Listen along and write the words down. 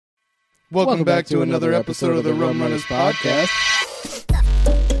Welcome back to another episode of the Rum Runners Podcast.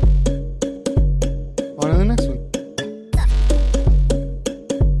 On to the next one.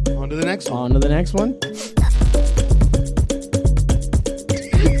 On to the next one. On to the next one.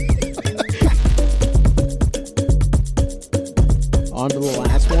 On to the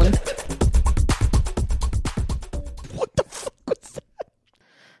last one. What the fuck was that?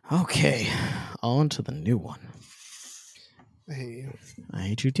 Okay, on to the new one. I hate you. I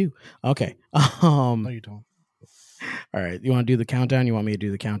hate you too. Okay. No, you don't. All right. You want to do the countdown? You want me to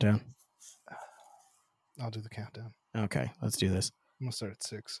do the countdown? I'll do the countdown. Okay, let's do this. I'm going to start at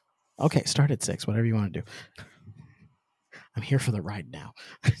 6. Okay, start at 6, whatever you want to do. I'm here for the ride now.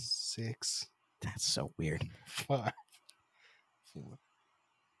 6. That's so weird. 5. 4.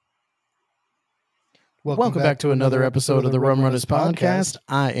 Welcome back to another episode of the Rum Runners Podcast.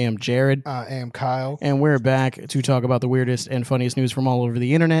 I am Jared. I am Kyle. And we're back to talk about the weirdest and funniest news from all over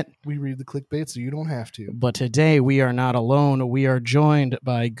the internet. We read the clickbait so you don't have to. But today we are not alone. We are joined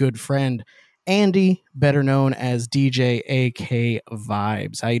by good friend Andy, better known as DJ AK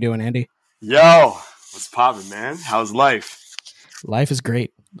Vibes. How you doing, Andy? Yo, what's poppin', man? How's life? Life is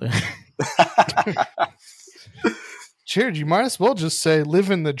great. Jared, you might as well just say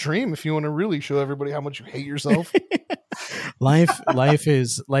living the dream if you want to really show everybody how much you hate yourself. life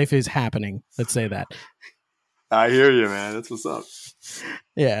is happening. Let's say that. I hear you, man. That's what's up.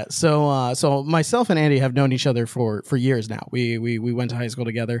 Yeah. So myself and Andy have known each other for years now. We went to high school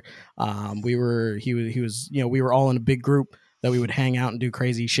together. He was we were all in a big group that we would hang out and do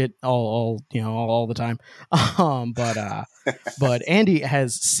crazy shit all the time. But Andy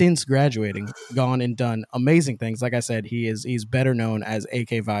has since graduating gone and done amazing things. Like I said, he's better known as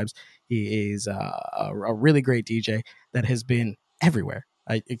AK Vibes. He is a really great DJ that has been everywhere.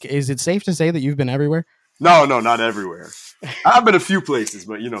 Is it safe to say that you've been everywhere? No, not everywhere. I've been a few places,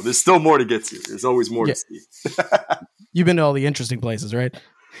 but there's still more to get to. There's always more to see. You've been to all the interesting places, right?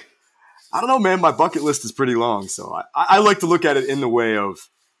 I don't know, man. My bucket list is pretty long, so I like to look at it in the way of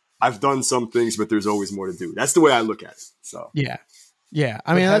I've done some things, but there's always more to do. That's the way I look at it. So yeah.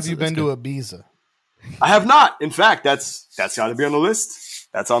 I mean, have you been to Ibiza? I have not. In fact, that's got to be on the list.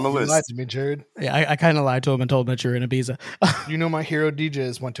 That's on the list. You lied to me, Jared. Yeah, I kind of lied to him and told him that you're in Ibiza. You know, my hero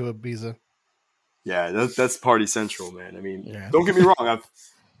DJs went to Ibiza. Yeah, that's party central, man. I mean, Don't get me wrong.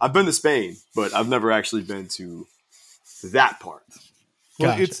 I've been to Spain, but I've never actually been to that part.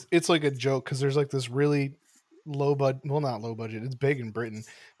 Well, Gotcha. it's like a joke because there's like this really low budget, well, not low budget, it's big in Britain,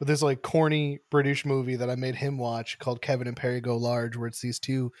 but there's like corny British movie that I made him watch called Kevin and Perry Go Large, where it's these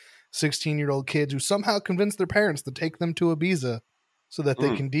two 16-year-old kids who somehow convince their parents to take them to Ibiza so that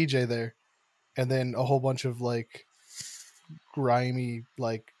they can DJ there. And then a whole bunch of like grimy,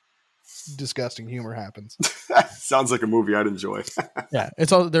 like disgusting humor happens. Sounds like a movie I'd enjoy. Yeah,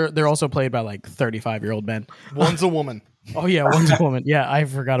 it's all they're also played by like 35-year-old men. One's a woman. Oh yeah, one's a woman. Yeah, I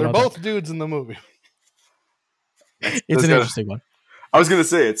forgot They're about both that. dudes in the movie. It's an interesting one. I was going to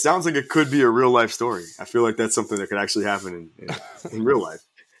say, it sounds like it could be a real life story. I feel like that's something that could actually happen in real life.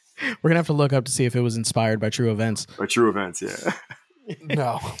 We're gonna have to look up to see if it was inspired by true events. By true events, yeah.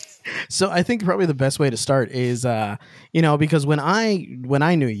 No. So I think probably the best way to start is, because when I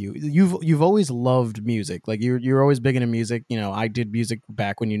knew you, you've always loved music. Like you're always big into music. I did music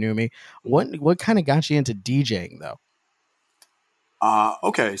back when you knew me. What kind of got you into DJing though?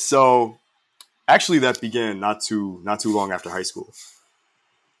 Okay, so actually that began not too long after high school.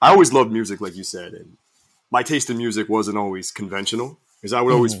 I always loved music, like you said, and my taste in music wasn't always conventional because I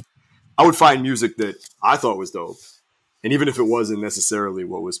would find music that I thought was dope. And even if it wasn't necessarily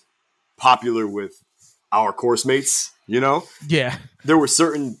what was popular with our course mates, Yeah. there were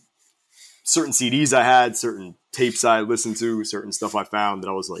certain CDs I had, certain tapes I listened to, certain stuff I found that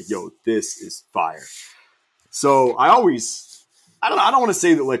I was like, yo, this is fire. So I don't want to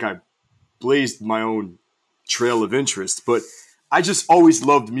say that like I blazed my own trail of interest, but I just always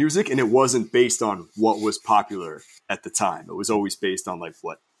loved music, and it wasn't based on what was popular at the time. It was always based on like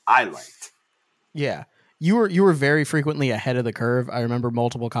what I liked. Yeah. You were very frequently ahead of the curve. I remember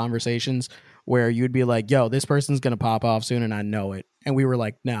multiple conversations where you'd be like, yo, this person's going to pop off soon and I know it. And we were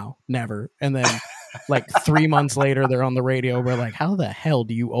like, no, never. And then like 3 months later, they're on the radio. We're like, how the hell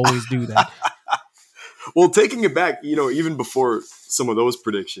do you always do that? Well, taking it back, even before some of those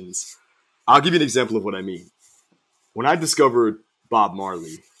predictions, I'll give you an example of what I mean. When I discovered Bob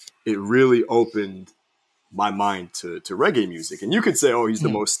Marley, it really opened my mind to reggae music. And you could say, oh, he's the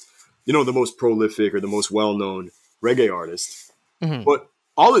most prolific or the most well-known reggae artist. Mm-hmm. But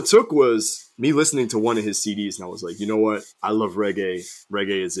all it took was me listening to one of his CDs, and I was like, you know what? I love reggae.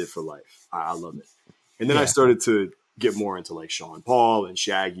 Reggae is it for life. I love it. And then I started to get more into like Sean Paul and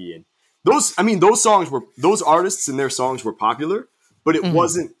Shaggy, and those artists and their songs were popular, but it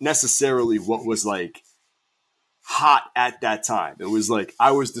wasn't necessarily what was like hot at that time. It was like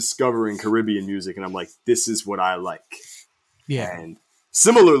I was discovering Caribbean music and I'm like, this is what I like. Yeah. And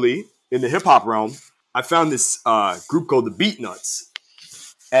similarly, in the hip hop realm, I found this group called the Beat Nuts.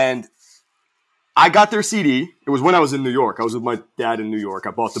 And I got their CD. It was when I was in New York. I was with my dad in New York.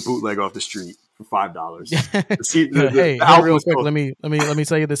 I bought the bootleg off the street for $5. Hey, real quick, let me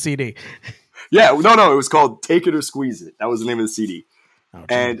sell you the CD. Yeah, no, it was called Take It or Squeeze It. That was the name of the CD. Oh,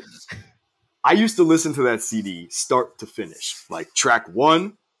 and I used to listen to that CD start to finish, like track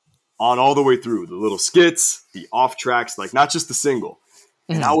 1 on all the way through, the little skits, the off tracks, like not just the single.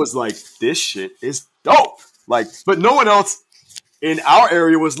 And I was like, this shit is dope. Like, but no one else in our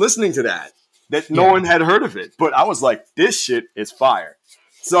area was listening to that no one had heard of it. But I was like, this shit is fire.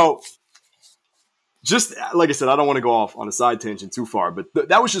 So just like I said, I don't want to go off on a side tangent too far, but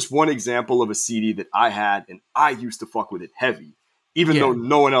that was just one example of a CD that I had and I used to fuck with it heavy, even though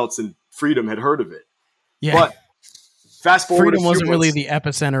no one else in Freedom had heard of it. Yeah. But fast forward, Freedom wasn't really the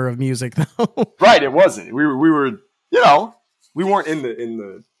epicenter of music, though. Right, it wasn't. We were, we weren't in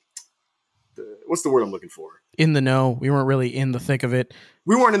the what's the word I'm looking for? In the know. We weren't really in the thick of it.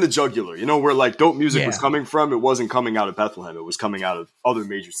 We weren't in the jugular, where like dope music was coming from. It wasn't coming out of Bethlehem. It was coming out of other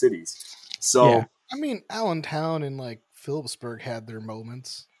major cities. So, I mean, Allentown and like Phillipsburg had their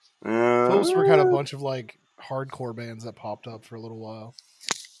moments. Phillipsburg had a bunch of like hardcore bands that popped up for a little while.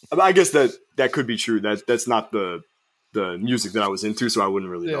 I guess that could be true. That's not the music that I was into, so I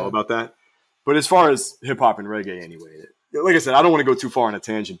wouldn't really know about that. But as far as hip hop and reggae, anyway, like I said, I don't want to go too far on a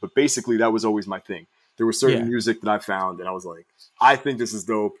tangent, but basically that was always my thing. There was certain music that I found, and I was like, I think this is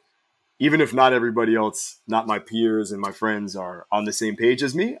dope. Even if not everybody else, not my peers and my friends are on the same page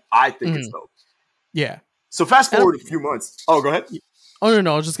as me, I think it's dope. Yeah. So fast forward a few months. Oh, go ahead. Oh,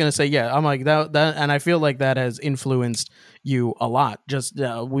 no, I was just going to say, I'm like that, and I feel like that has influenced you a lot. Just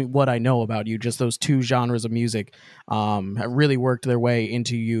what I know about you, just those two genres of music have really worked their way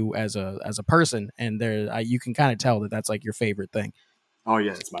into you as a person. And you can kind of tell that that's like your favorite thing. Oh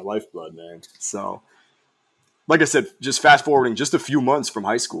yeah. It's my lifeblood, man. So like I said, just fast forwarding just a few months from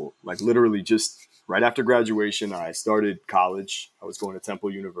high school, like literally just right after graduation, I started college. I was going to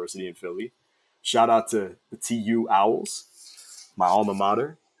Temple University in Philly. Shout out to the TU Owls, my alma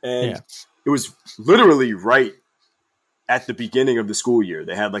mater. And it was literally right at the beginning of the school year.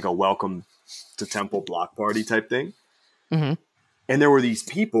 They had like a welcome to Temple block party type thing. And there were these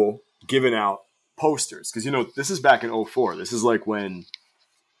people giving out posters. Because, this is back in 2004. This is like when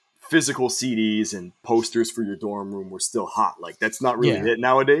physical CDs and posters for your dorm room were still hot. Like that's not really it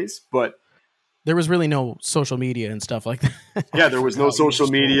nowadays, but there was really no social media and stuff like that. Yeah, there was no social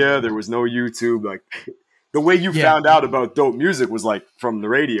media. There was no YouTube. Like the way you found out about dope music was like from the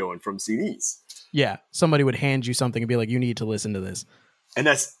radio and from CDs. Yeah. Somebody would hand you something and be like, you need to listen to this. And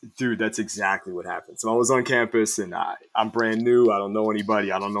that's exactly what happened. So I was on campus and I'm brand new. I don't know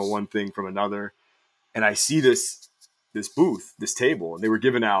anybody. I don't know one thing from another. And I see this booth, this table, and they were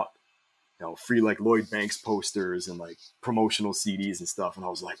giving out, free like Lloyd Banks posters and like promotional CDs and stuff. And I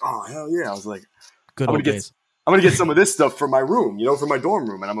was like, oh, hell yeah. I was like, good old days. I'm going to get some of this stuff for my room, for my dorm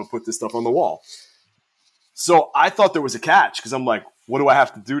room. And I'm going to put this stuff on the wall. So I thought there was a catch because I'm like, what do I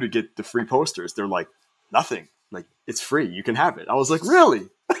have to do to get the free posters? They're like, nothing. Like, it's free. You can have it. I was like, really?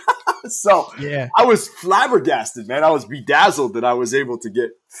 So I was flabbergasted, man. I was bedazzled that I was able to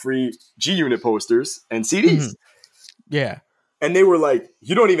get free G-Unit posters and CDs. Yeah. And they were like,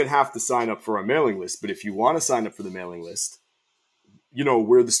 you don't even have to sign up for our mailing list. But if you want to sign up for the mailing list,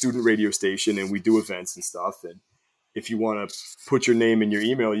 we're the student radio station and we do events and stuff. And if you want to put your name in your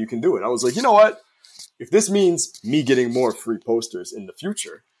email, you can do it. I was like, you know what? If this means me getting more free posters in the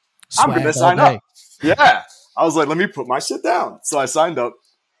future, I'm going to sign up. Yeah. I was like, let me put my shit down. So I signed up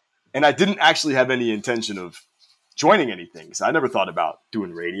and I didn't actually have any intention of joining anything. So I never thought about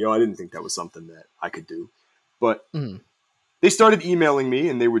doing radio. I didn't think that was something that I could do. But they started emailing me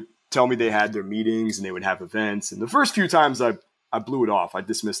and they would tell me they had their meetings and they would have events. And the first few times I blew it off. I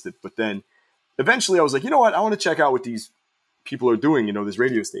dismissed it. But then eventually I was like, you know what? I want to check out what these people are doing, this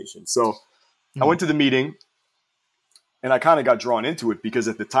radio station. So I went to the meeting and I kind of got drawn into it because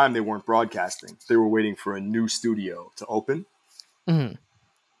at the time they weren't broadcasting. They were waiting for a new studio to open. And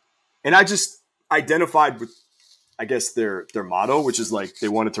I just identified with, I guess, their motto, which is like they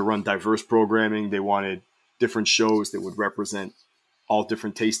wanted to run diverse programming. They wanted different shows that would represent all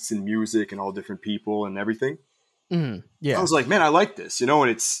different tastes in music and all different people and everything. Yeah. I was like, man, I like this, and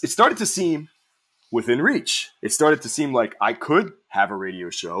it started to seem within reach. It started to seem like I could have a radio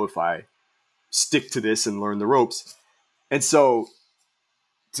show if I stick to this and learn the ropes. And so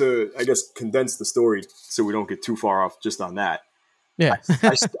to, I guess, condense the story so we don't get too far off just on that. Yeah.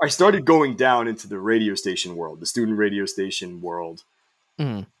 I started going down into the radio station world, the student radio station world.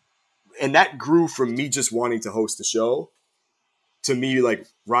 Mm. And that grew from me just wanting to host a show to me like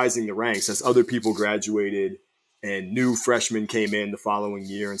rising the ranks as other people graduated and new freshmen came in the following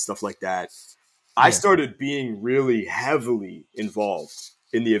year and stuff like that. I started being really heavily involved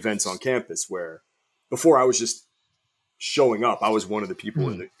in the events on campus, where before I was just showing up, I was one of the people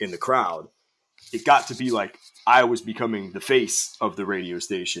in the crowd. It got to be like I was becoming the face of the radio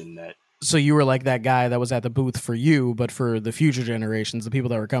station. That So you were like that guy that was at the booth for you, but for the future generations, the people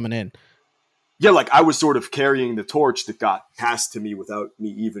that were coming in. yeah, like I was sort of carrying the torch that got passed to me without me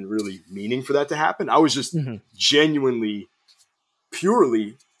even really meaning for that to happen. I was just genuinely,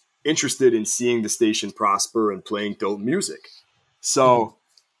 purely interested in seeing the station prosper and playing dope music. So,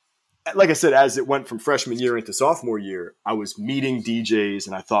 like I said, as it went from freshman year into sophomore year, I was meeting DJs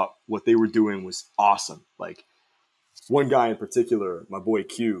and I thought what they were doing was awesome. Like one guy in particular, my boy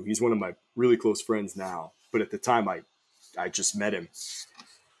Q, he's one of my really close friends now, but at the time I just met him.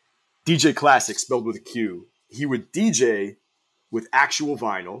 DJ Classic, spelled with a Q. He would DJ with actual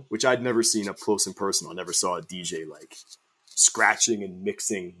vinyl, which I'd never seen up close and personal. I never saw a DJ like scratching and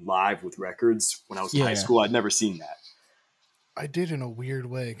mixing live with records when I was in high school. I'd never seen that. I did in a weird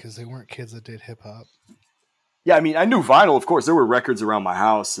way because they weren't kids that did hip hop. Yeah, I mean, I knew vinyl, of course. There were records around my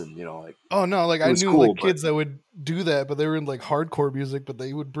house, and you know, like oh no, like I knew cool, like kids that would do that, but they were in like hardcore music, but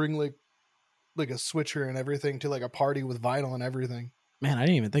they would bring like a switcher and everything to like a party with vinyl and everything. Man, I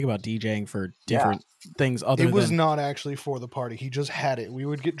didn't even think about DJing for different things other than... It was not actually for the party. He just had it. We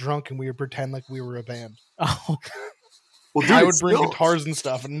would get drunk and we would pretend like we were a band. Oh. Well, dude, I would bring guitars and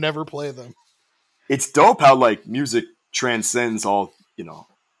stuff and never play them. It's dope how like music transcends all, you know,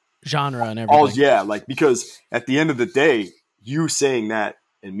 genre and everything. Like because at the end of the day, you saying that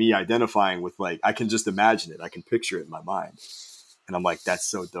and me identifying with like, I can just imagine it. I can picture it in my mind. And I'm like, that's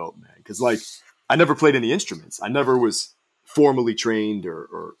so dope, man. Because like, I never played any instruments. I never was formally trained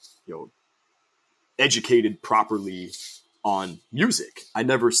or you know, educated properly on music. I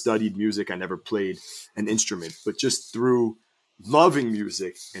never studied music. I never played an instrument, but just through loving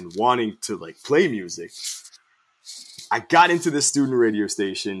music and wanting to like play music, I got into this student radio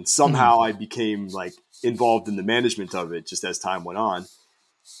station. Somehow I became like involved in the management of it just as time went on.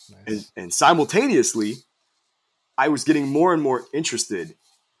 Nice. And simultaneously, I was getting more and more interested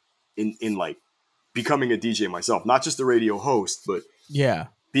in like becoming a DJ myself, not just a radio host, but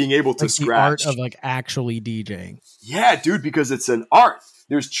being able to like scratch the art of like actually DJing. Yeah, dude, because it's an art.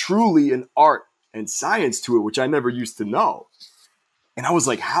 There's truly an art and science to it, which I never used to know. And I was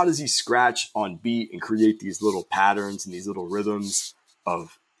like, how does he scratch on beat and create these little patterns and these little rhythms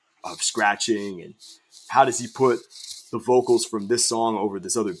of scratching? And how does he put the vocals from this song over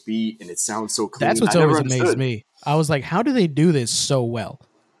this other beat and it sounds so clean? That's what's always amazed me. I was like, how do they do this so well?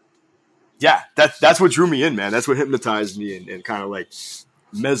 Yeah, that's what drew me in, man. That's what hypnotized me and kind of like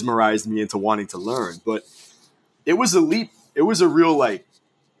mesmerized me into wanting to learn. But it was a leap. It was a real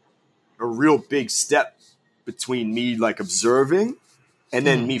big step between me like observing and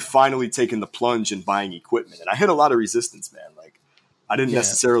then me finally taking the plunge and buying equipment. And I hit a lot of resistance, man. Like I didn't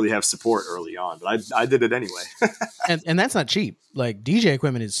necessarily have support early on, but I did it anyway. and that's not cheap. Like DJ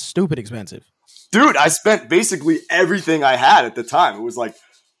equipment is stupid expensive. Dude, I spent basically everything I had at the time. It was like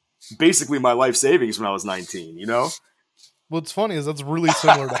basically my life savings when I was 19, you know? What's funny is that's really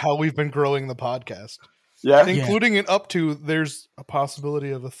similar to how we've been growing the podcast. Yeah. Including it up to there's a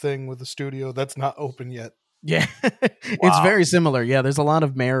possibility of a thing with the studio that's not open yet. Yeah. It's very similar. Yeah, there's a lot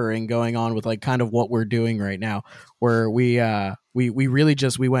of mirroring going on with like kind of what we're doing right now, where we really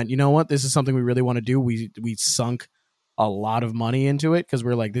just went, you know what, this is something we really want to do. We sunk a lot of money into it because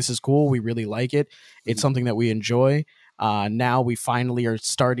we're like, this is cool. We really like it. It's something that we enjoy. Now we finally are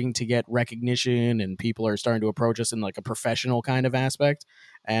starting to get recognition and people are starting to approach us in like a professional kind of aspect.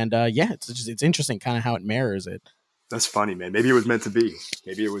 And it's interesting kind of how it mirrors it. That's funny, man. Maybe it was meant to be.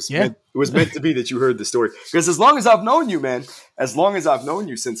 Maybe it was meant to be that you heard the story. Because as long as I've known you, man,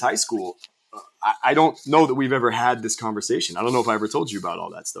 since high school, I don't know that we've ever had this conversation. I don't know if I ever told you about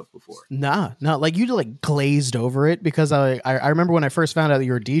all that stuff before. Nah, like you like glazed over it because I remember when I first found out that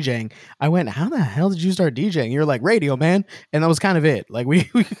you were DJing, I went, how the hell did you start DJing? You're like, radio, man. And that was kind of it. Like we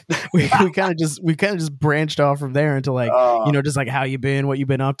kind of just branched off from there into like, just like how you been, what you've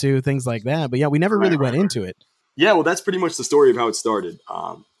been up to, things like that. But yeah, we never really went into it. Yeah, well, that's pretty much the story of how it started.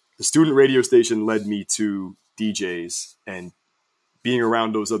 The student radio station led me to DJs and being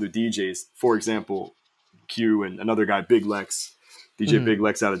around those other DJs. For example, Q and another guy, Big Lex, DJ Big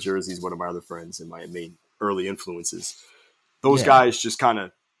Lex out of Jersey is one of my other friends and my main early influences. Those guys just kind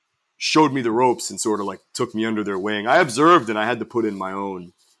of showed me the ropes and sort of like took me under their wing. I observed and I had to put in my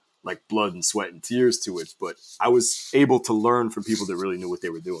own like blood and sweat and tears to it, but I was able to learn from people that really knew what they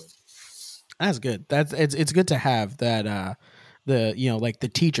were doing. That's good. It's good to have that the like the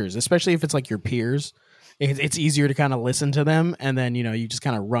teachers, especially if it's like your peers. It's easier to kind of listen to them, and then you just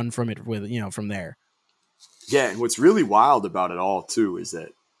kind of run from it with from there. Yeah, and what's really wild about it all too is that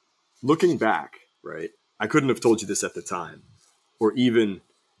looking back, right? I couldn't have told you this at the time, or even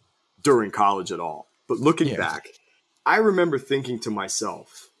during college at all. But looking back, I remember thinking to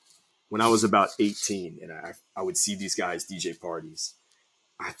myself when I was about 18, and I would see these guys DJ parties.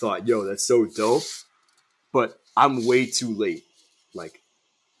 I thought, yo, that's so dope, but I'm way too late. Like,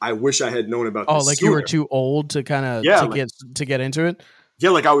 I wish I had known about this like sooner. You were too old to kind of to get into it? Yeah,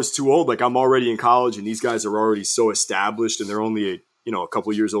 like I was too old. Like I'm already in college and these guys are already so established and they're only, a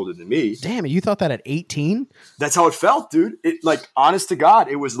couple years older than me. Damn, you thought that at 18? That's how it felt, dude. It like, honest to God,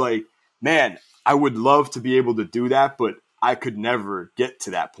 it was like, man, I would love to be able to do that, but I could never get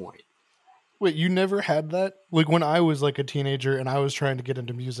to that point. Wait, you never had that? Like when I was like a teenager and I was trying to get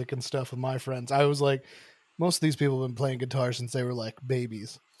into music and stuff with my friends, I was like, most of these people have been playing guitar since they were like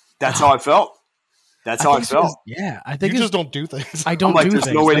babies. That's how I felt. That's how I felt. Yeah, I think you just don't do things. I don't I'm like, do there's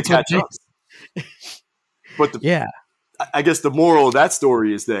things. no way That's to catch up. But I guess the moral of that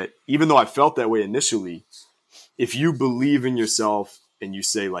story is that even though I felt that way initially, if you believe in yourself and you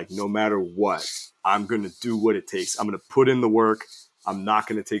say like, no matter what, I'm going to do what it takes. I'm going to put in the work. I'm not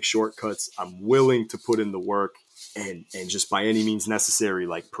going to take shortcuts. I'm willing to put in the work and just by any means necessary,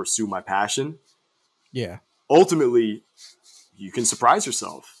 like pursue my passion. Yeah. Ultimately, you can surprise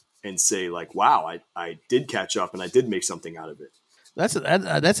yourself and say like, wow, I did catch up and I did make something out of it. That's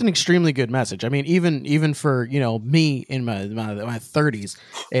an extremely good message. I mean, even for me in my 30s,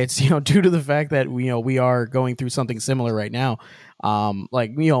 it's due to the fact that we are going through something similar right now.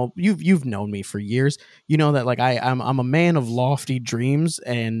 Like you've known me for years. You know that like I'm a man of lofty dreams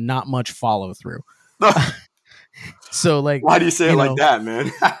and not much follow through. So like, why do you say it like that, man?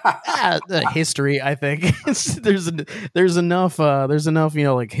 The history, I think there's enough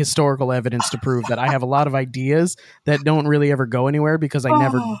like historical evidence to prove that I have a lot of ideas that don't really ever go anywhere because I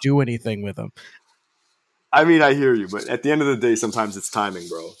never do anything with them. I mean, I hear you, but at the end of the day, sometimes it's timing,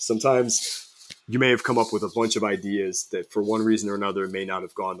 bro. Sometimes you may have come up with a bunch of ideas that for one reason or another may not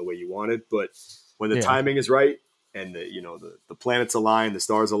have gone the way you wanted, but when the timing is right and the planets align, the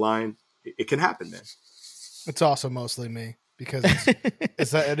stars align, it can happen, man. It's also mostly me because is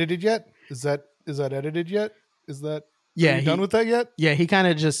that edited yet? Is that edited yet? Is that are you done with that yet? Yeah, he kind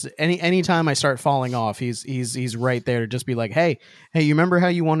of just anytime I start falling off, he's right there to just be like, hey, you remember how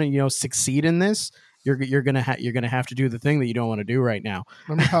you want to succeed in this? You're gonna have to do the thing that you don't want to do right now.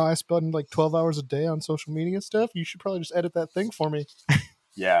 Remember how I spend like 12 hours a day on social media stuff? You should probably just edit that thing for me.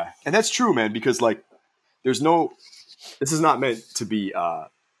 Yeah, and that's true, man. Because like, this is not meant to be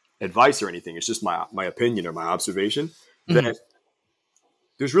advice or anything. It's just my opinion or my observation that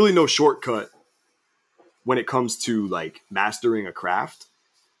there's really no shortcut when it comes to like mastering a craft.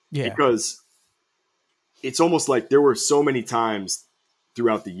 Yeah. Because it's almost like there were so many times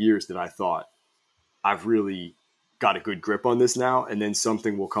throughout the years that I thought I've really got a good grip on this now. And then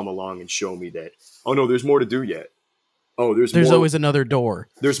something will come along and show me that, oh no, there's more to do yet. Oh, there's more, always another door.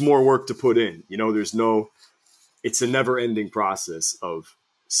 There's more work to put in. It's a never ending process of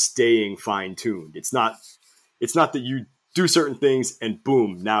staying fine-tuned. It's not that you do certain things and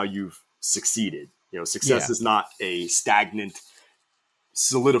boom, now you've succeeded. Success is not a stagnant,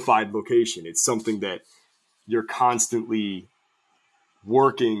 solidified location. It's something that you're constantly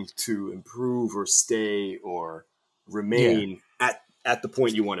working to improve or stay or remain at the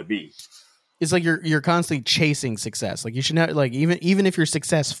point you want to be. It's like you're constantly chasing success. Like you should not, like even if you're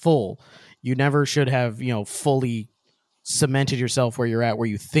successful, you never should have fully cemented yourself where you're at, where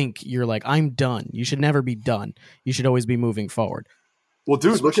you think you're like, I'm done. You should never be done. You should always be moving forward. Well,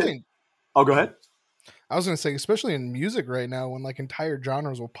 dude, go ahead. I was going to say, especially in music right now, when like entire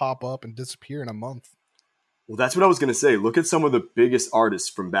genres will pop up and disappear in a month. Well, that's what I was going to say. Look at some of the biggest artists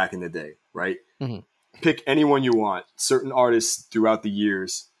from back in the day, right? Mm-hmm. Pick anyone you want. Certain artists throughout the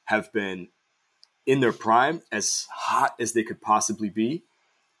years have been in their prime, as hot as they could possibly be.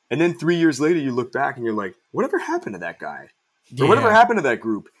 And then 3 years later, you look back and you're like, whatever happened to that guy? Or whatever happened to that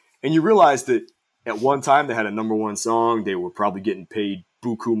group? And you realize that at one time they had a number one song. They were probably getting paid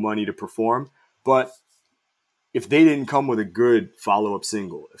buku money to perform. But if they didn't come with a good follow-up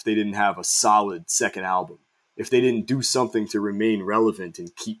single, if they didn't have a solid second album, if they didn't do something to remain relevant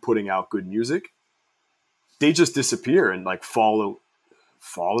and keep putting out good music, they just disappear and like fall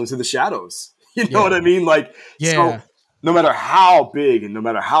into the shadows. You know what I mean? Like, so no matter how big and no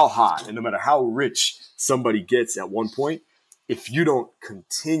matter how hot and no matter how rich somebody gets at one point, if you don't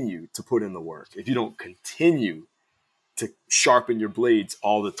continue to put in the work, if you don't continue to sharpen your blades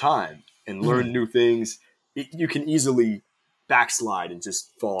all the time and learn new things, you can easily backslide and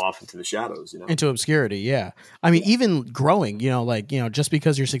just fall off into the shadows, Into obscurity. Yeah. I mean, even growing, just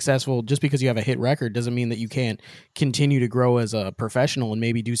because you're successful, just because you have a hit record doesn't mean that you can't continue to grow as a professional and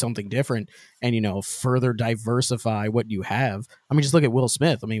maybe do something different and, further diversify what you have. I mean, just look at Will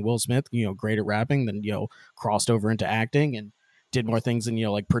Smith. I mean, Will Smith, great at rapping, then, crossed over into acting and did more things than,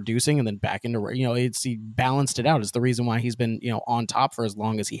 like producing and then back into, he balanced it out. It's the reason why he's been, on top for as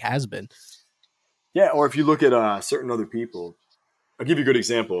long as he has been. Yeah. Or if you look at certain other people, I'll give you a good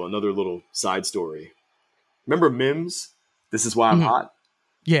example. Another little side story. Remember Mims? This is why I'm hot.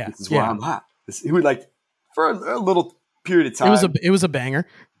 Yeah. This is why I'm hot. He would for a little period of time. It was a banger.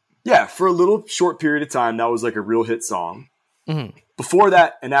 Yeah. For a little short period of time, that was like a real hit song. Mm-hmm. Before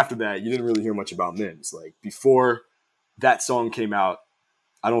that and after that, you didn't really hear much about Mims. Like before that song came out,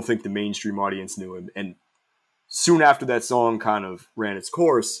 I don't think the mainstream audience knew him. And soon after that song kind of ran its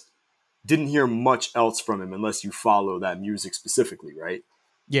course, didn't hear much else from him unless you follow that music specifically, right?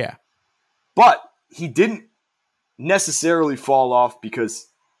 Yeah. But he didn't necessarily fall off because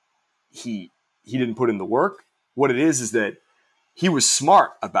he didn't put in the work. What it is that he was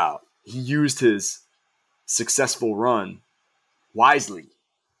smart about. He used his successful run wisely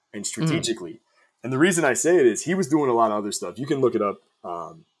and strategically. And the reason I say it is he was doing a lot of other stuff. You can look it up,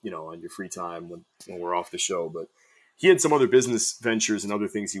 on your free time when we're off the show, but he had some other business ventures and other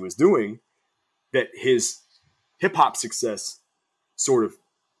things he was doing that his hip hop success sort of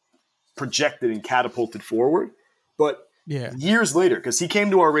projected and catapulted forward. But years later, because he came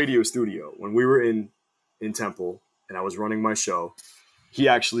to our radio studio when we were in Temple and I was running my show, he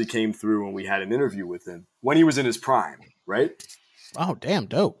actually came through and we had an interview with him when he was in his prime, right? Oh, damn,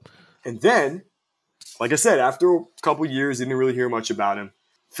 dope. And then, like I said, after a couple years, didn't really hear much about him.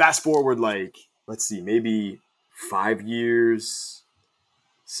 Fast forward, maybe 5 years,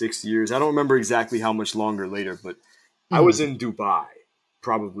 6 years. I don't remember exactly how much longer later, but I was in Dubai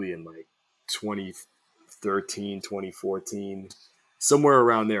probably in 2013, 2014, somewhere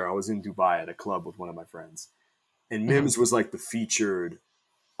around there. I was in Dubai at a club with one of my friends. And Mims was the featured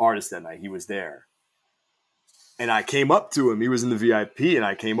artist that night. He was there. And I came up to him. He was in the VIP, and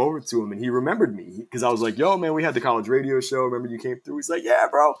I came over to him, and he remembered me because I was like, "Yo, man, we had the college radio show. Remember you came through?" He's like, "Yeah,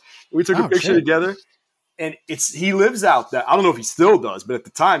 bro." And we took a picture together. And he lives out that. I don't know if he still does, but at the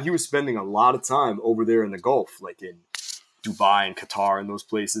time, he was spending a lot of time over there in the Gulf, like in Dubai and Qatar and those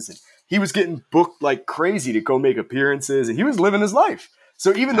places. And he was getting booked like crazy to go make appearances, and he was living his life.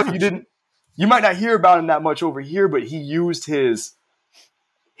 So even though you might not hear about him that much over here, but he used his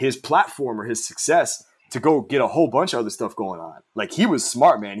platform or his success to go get a whole bunch of other stuff going on. Like he was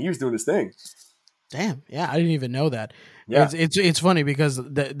smart, man. He was doing his thing. Damn. Yeah. I didn't even know that. Yeah. It's funny because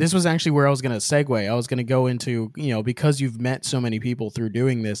this was actually where I was going to segue. I was going to go into, because you've met so many people through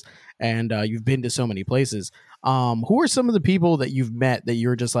doing this and you've been to so many places. Who are some of the people that you've met that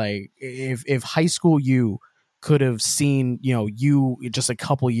you're just like, if high school you could have seen, you just a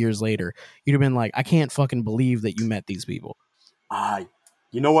couple years later, you'd have been like, I can't fucking believe that you met these people.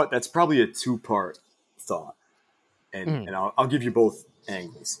 You know what? That's probably a two-part thought. And I'll give you both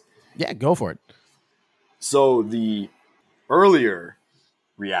angles. Yeah, go for it. So the earlier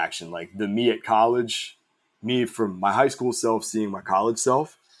reaction, like the me at college, me from my high school self seeing my college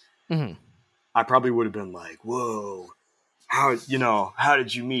self, I probably would have been like, whoa, how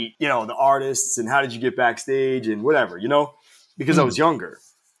did you meet, the artists and how did you get backstage and whatever, because I was younger.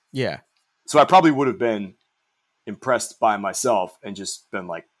 Yeah. So I probably would have been impressed by myself and just been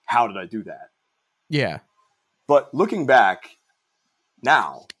like, how did I do that? Yeah. But looking back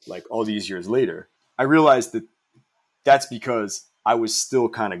now, like all these years later, I realized that that's because I was still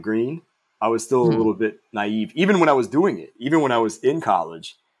kind of green. I was still a little bit naive, even when I was doing it, even when I was in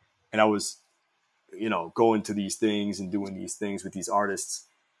college and I was, going to these things and doing these things with these artists.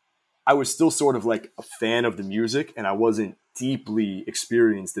 I was still sort of like a fan of the music and I wasn't deeply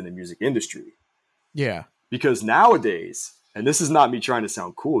experienced in the music industry. Yeah. Because nowadays, and this is not me trying to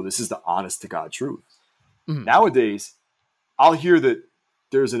sound cool, this is the honest to God truth. Nowadays, I'll hear that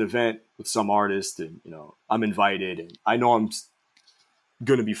there's an event with some artist and, I'm invited and I know I'm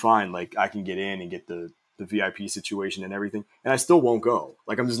going to be fine. Like I can get in and get the VIP situation and everything. And I still won't go.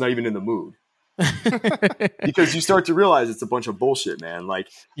 Like I'm just not even in the mood. Because you start to realize it's a bunch of bullshit, man. Like,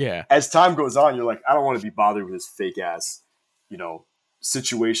 as time goes on, you're like, I don't want to be bothered with this fake ass,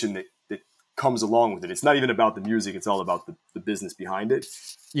 situation that comes along with it. It's not even about the music. It's all about the business behind it.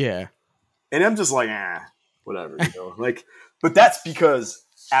 Yeah. And I'm just like, whatever, like, but that's because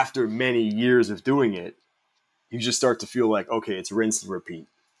after many years of doing it, you just start to feel like, okay, it's rinse and repeat.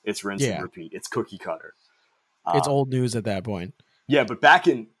 It's rinse and repeat. It's cookie cutter. It's old news at that point. Yeah, but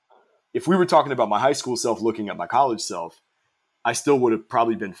if we were talking about my high school self looking at my college self, I still would have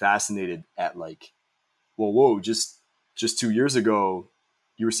probably been fascinated at like, well, whoa, just 2 years ago,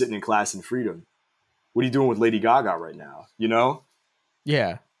 you were sitting in class in Freedom. What are you doing with Lady Gaga right now?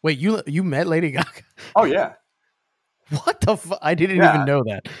 Yeah. Wait, you met Lady Gaga? Oh, yeah. What the fuck? I didn't even know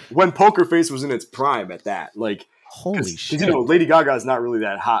that. When Poker Face was in its prime at that. Like, holy shit. Lady Gaga is not really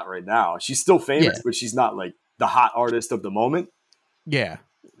that hot right now. She's still famous, but she's not like the hot artist of the moment. Yeah.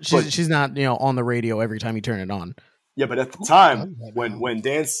 She's not, on the radio every time you turn it on. Yeah, but at the time when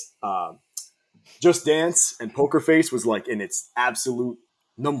Dance, Just Dance and Poker Face was like in its absolute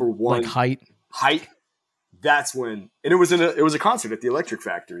number one height, that's when, and it was a concert at the Electric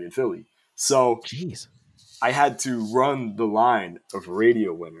Factory in Philly. So jeez. I had to run the line of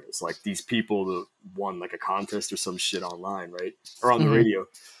radio winners, like these people that won like a contest or some shit online, right? Or on the radio.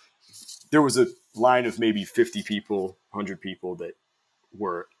 There was a line of maybe 50 people, 100 people that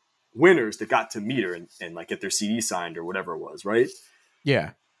were winners that got to meet her and like get their CD signed or whatever it was, right?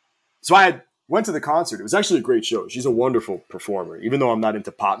 Yeah. So I went to the concert. It was actually a great show. She's a wonderful performer, even though I'm not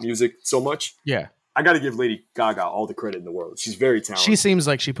into pop music so much. Yeah. I got to give Lady Gaga all the credit in the world. She's very talented. She seems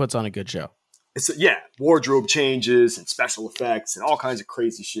like she puts on a good show. Wardrobe changes and special effects and all kinds of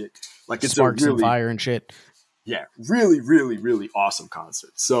crazy shit. Like it's sparks and fire and shit. Yeah, really, really, really awesome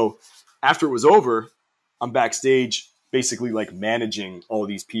concert. So after it was over, I'm backstage, basically like managing all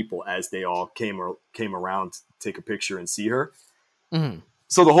these people as they all came around to take a picture and see her. Mm-hmm.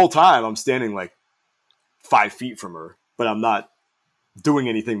 So the whole time I'm standing like 5 feet from her, but I'm not doing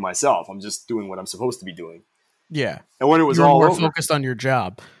anything myself. I'm just doing what I'm supposed to be doing. Yeah. And when it was You're all more over, focused on your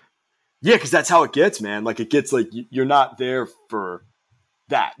job. Yeah, because that's how it gets, man. Like it gets like you're not there for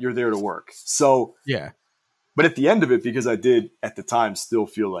that. You're there to work. So yeah. But at the end of it, because I did at the time still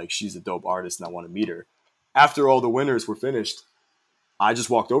feel like she's a dope artist and I want to meet her. After all the winners were finished, I just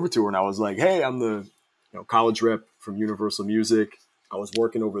walked over to her and I was like, "Hey, I'm the college rep from Universal Music. I was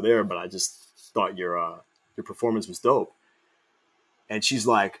working over there, but I just thought your performance was dope." And she's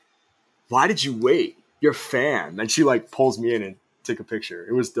like, "Why did you wait? You're a fan." And she like pulls me in and took a picture.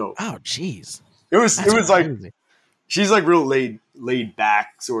 It was dope. Oh, jeez. It was like she's like real laid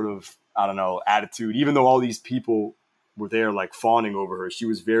back sort of, I don't know, attitude. Even though all these people were there like fawning over her, she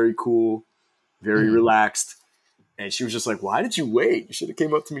was very cool, very relaxed. And she was just like, "Why did you wait? You should have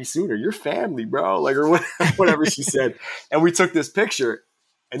came up to me sooner. You're family, bro." Like, or whatever she said. And we took this picture,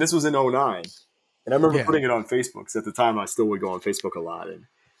 and this was in 2009. And I remember putting it on Facebook, because at the time I still would go on Facebook a lot. And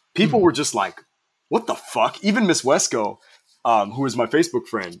people were just like, "What the fuck?" Even Miss Wesco, who was my Facebook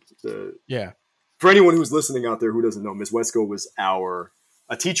friend. For anyone who's listening out there who doesn't know, Miss Wesco was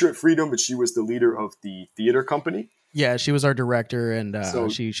a teacher at Freedom, but she was the leader of the theater company. Yeah, she was our director, and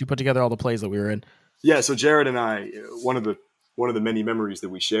she put together all the plays that we were in. Yeah, so Jared and I, one of the many memories that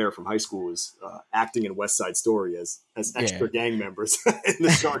we share from high school is acting in West Side Story as extra gang members in the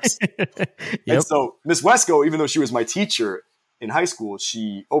Sharks. And so Miss Wesco, even though she was my teacher in high school,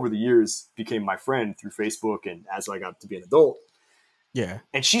 she over the years became my friend through Facebook, and as I got to be an adult. Yeah.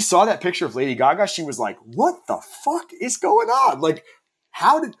 And she saw that picture of Lady Gaga, she was like, "What the fuck is going on? Like,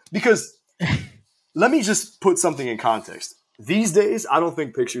 because let me just put something in context. These days, I don't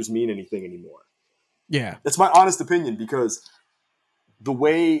think pictures mean anything anymore. Yeah. That's my honest opinion, because the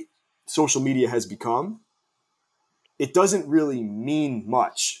way social media has become, it doesn't really mean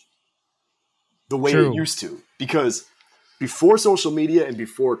much the way it used to. Because before social media and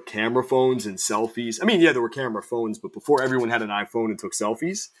before camera phones and selfies, I mean, yeah, there were camera phones, but before everyone had an iPhone and took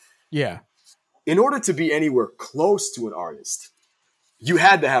selfies, in order to be anywhere close to an artist, you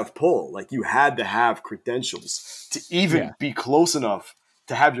had to have pull. Like, you had to have credentials to even be close enough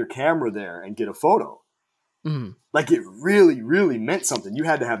to have your camera there and get a photo. Like, it really, really meant something. You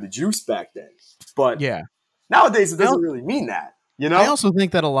had to have the juice back then. But nowadays, it doesn't really mean that. I also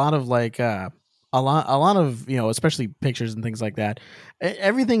think that a lot of like a lot of, especially pictures and things like that,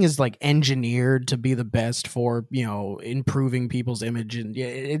 everything is like engineered to be the best for, improving people's image. And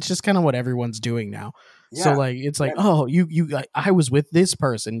it's just kind of what everyone's doing now. Yeah. So like, it's like, oh, I was with this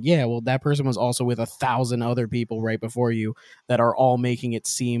person. Yeah. Well, that person was also with 1,000 other people right before you that are all making it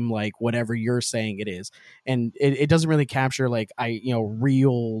seem like whatever you're saying it is. And it doesn't really capture like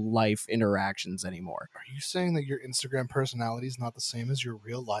real life interactions anymore. Are you saying that your Instagram personality is not the same as your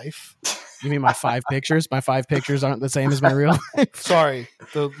real life? You mean my 5 pictures? My 5 pictures aren't the same as my real life? Sorry.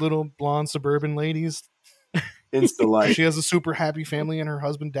 The little blonde suburban ladies. Insta life. She has a super happy family and her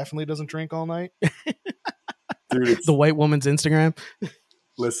husband definitely doesn't drink all night. Dude, The white woman's Instagram.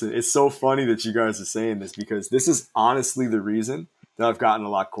 listen, it's so funny that you guys are saying this because this is honestly the reason that I've gotten a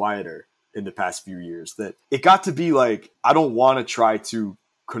lot quieter in the past few years. That it got to be like, I don't want to try to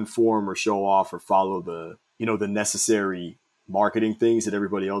conform or show off or follow the, the necessary marketing things that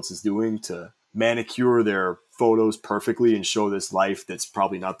everybody else is doing to manicure their photos perfectly and show this life that's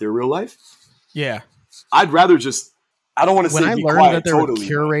probably not their real life. Yeah. I'd rather just, I don't want to When say I be learned quiet that they totally.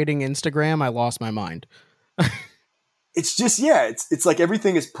 were curating Instagram, I lost my mind. It's just, it's like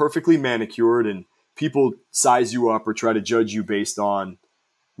everything is perfectly manicured and people size you up or try to judge you based on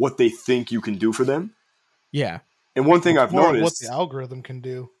what they think you can do for them. Yeah. And one thing I've More of noticed, what the algorithm can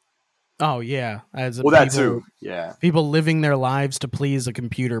do. Oh yeah. As well, that too. Yeah. People living their lives to please a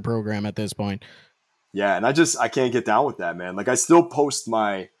computer program at this point. Yeah. And I can't get down with that, man. Like I still post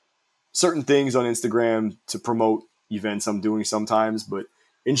my certain things on Instagram to promote events I'm doing sometimes, but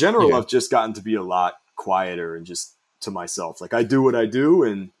in general, Yeah. I've just gotten to be a lot quieter and just to myself. Like I do what I do,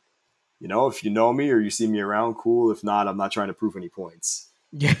 and if you know me or you see me around, cool. If not, I'm not trying to prove any points.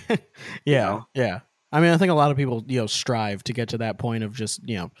 Yeah. Yeah. know? Yeah. I mean, I think a lot of people, strive to get to that point of just,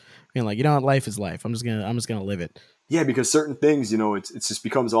 being like, what, life is life. I'm just gonna live it. Yeah, because certain things, it just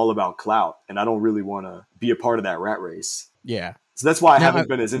becomes all about clout, and I don't really want to be a part of that rat race. Yeah. So that's why I Now, haven't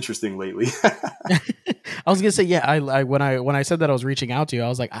been as interesting lately. I was gonna say, yeah. I when I said that I was reaching out to you, I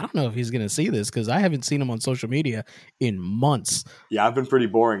was like, I don't know if he's gonna see this because I haven't seen him on social media in months. Yeah, I've been pretty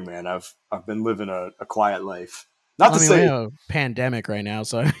boring, man. I've been living a quiet life. Not to we say, have a pandemic right now,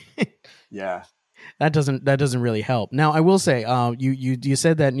 so yeah, that doesn't really help. Now, I will say, you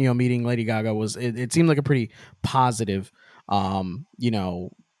said that meeting Lady Gaga was it seemed like a pretty positive,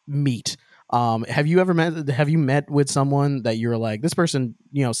 meet. Have you met with someone that you're like, this person,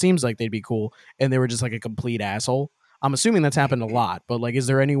 seems like they'd be cool, and they were just like a complete asshole? I'm assuming that's happened a lot, but like, is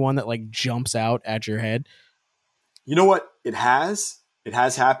there anyone that like jumps out at your head? You know what? It has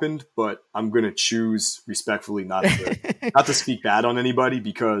happened, but I'm gonna choose respectfully not to speak bad on anybody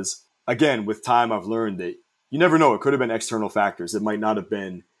because, again, with time I've learned that you never know. It could have been external factors. It might not have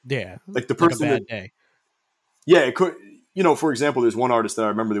been like the person like a bad day. Yeah, it could. For example, there's one artist that I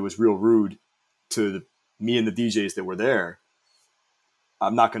remember that was real rude to me and the DJs that were there.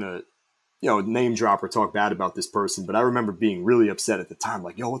 I'm not gonna, name drop or talk bad about this person, but I remember being really upset at the time.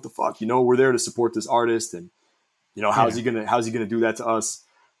 Like, yo, what the fuck? We're there to support this artist, and how's he gonna do that to us?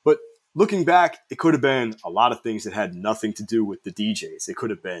 But looking back, it could have been a lot of things that had nothing to do with the DJs. It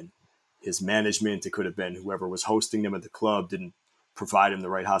could have been his management. It could have been whoever was hosting them at the club didn't provide him the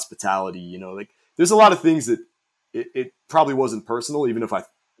right hospitality. Like there's a lot of things that it probably wasn't personal, even if I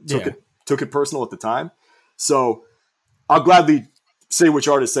took it personal at the time. So I'll gladly say which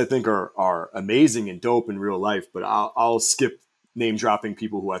artists I think are amazing and dope in real life, but I'll skip name dropping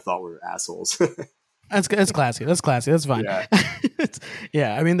people who I thought were assholes. That's classy. That's classy. That's fine. Yeah.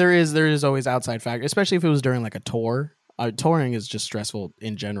 Yeah. I mean, there is always outside factor, especially if it was during like a tour. Touring is just stressful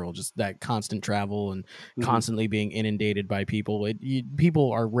in general, just that constant travel and constantly being inundated by people.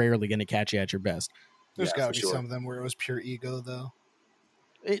 People are rarely going to catch you at your best. There's got to be some of them where it was pure ego, though.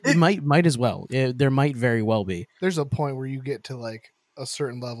 It might as well. There might very well be. There's a point where you get to like a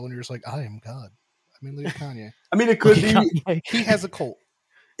certain level and you're just like, I am God. I mean, look at Kanye. I mean, it could be. He has a cult.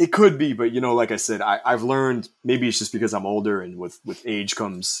 It could be, but like I said, I've learned. Maybe it's just because I'm older, and with age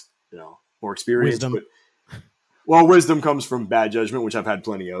comes more experience. Wisdom. But wisdom comes from bad judgment, which I've had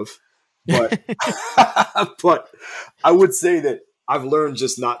plenty of. But but I would say that I've learned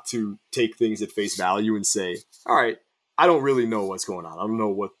just not to take things at face value and say, all right, I don't really know what's going on. I don't know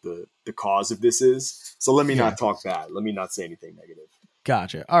what the cause of this is. So let me not talk bad. Let me not say anything negative.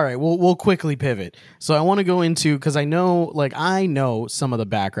 Gotcha. All right. Well, we'll quickly pivot. So I want to go into, because I know some of the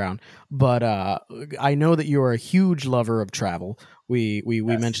background, but I know that you're a huge lover of travel. We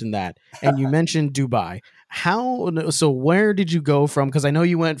mentioned that, and you mentioned Dubai. So where did you go from? Because I know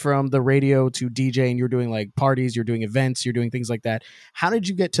you went from the radio to DJ, and you're doing like parties, you're doing events, you're doing things like that. How did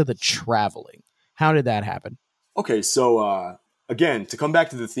you get to the traveling? How did that happen? Okay, so again, to come back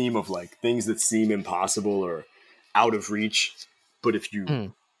to the theme of like things that seem impossible or out of reach, but if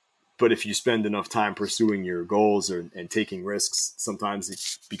you spend enough time pursuing your goals and taking risks, sometimes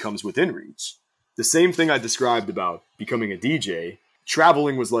it becomes within reach. The same thing I described about becoming a DJ,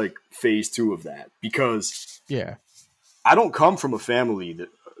 traveling was like phase 2 of that, because I don't come from a family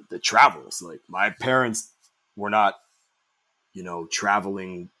that travels. Like my parents were not,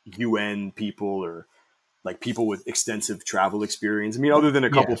 traveling UN people or like people with extensive travel experience. I mean, other than a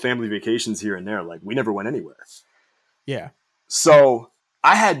couple family vacations here and there, like we never went anywhere. Yeah. So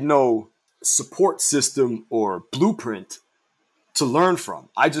I had no support system or blueprint to learn from.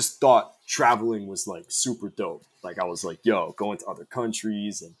 I just thought traveling was like super dope. Like I was like, yo, going to other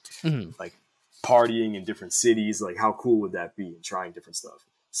countries and like partying in different cities. Like how cool would that be? And trying different stuff.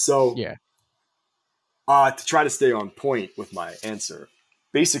 So Yeah. to try to stay on point with my answer,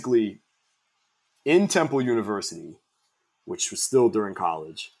 basically in Temple University, which was still during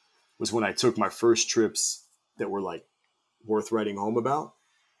college, was when I took my first trips that were like worth writing home about.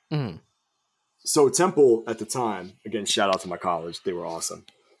 So Temple at the time, again, shout out to my college. They were awesome.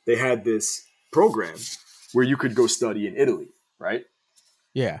 They had this program where you could go study in Italy, right?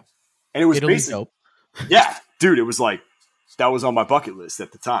 Yeah. And it was Italy's basically, dope. yeah, dude, it was like, that was on my bucket list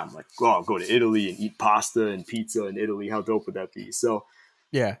at the time. Like, oh, I'll go to Italy and eat pasta and pizza in Italy. How dope would that be? So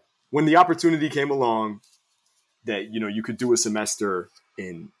Yeah. when the opportunity came along that, you know, you could do a semester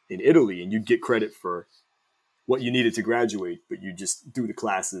in Italy and you'd get credit for what you needed to graduate, but you just do the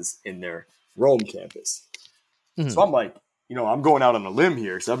classes in their Rome campus. So I'm like, you know, I'm going out on a limb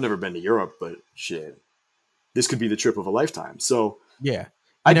here because I've never been to Europe, but shit, this could be the trip of a lifetime. So Yeah.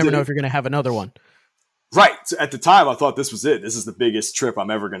 I You never did know it. if you're going to have another one. Right. So at the time, I thought this was it. This is the biggest trip I'm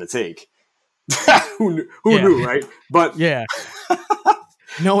ever going to take. Who Yeah. knew, right? But Yeah.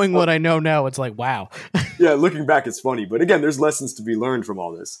 Knowing what I know now, it's like, wow. yeah, looking back, it's funny. But again, there's lessons to be learned from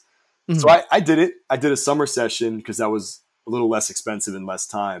all this. So I did it. I did a summer session because that was a little less expensive and less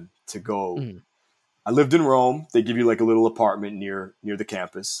time to go. I lived in Rome. They give you like a little apartment near the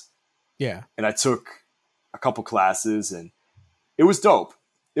campus. Yeah. And I took a couple classes and it was dope.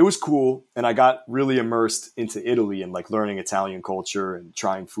 It was cool. And I got really immersed into Italy and like learning Italian culture and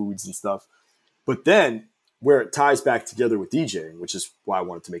trying foods and stuff. But then where it ties back together with DJing, which is why I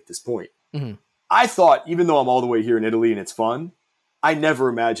wanted to make this point. I thought, even though I'm all the way here in Italy and it's fun, I never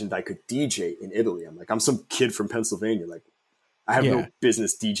imagined I could DJ in Italy. I'm like, I'm some kid from Pennsylvania. Like, I have no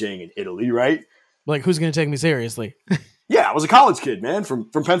business DJing in Italy, right? Like, who's going to take me seriously? Yeah, I was a college kid, man, from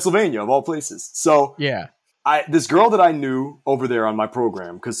Pennsylvania, of all places. So Yeah. this girl that I knew over there on my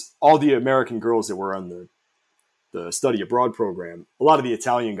program, because all the American girls that were on the study abroad program, a lot of the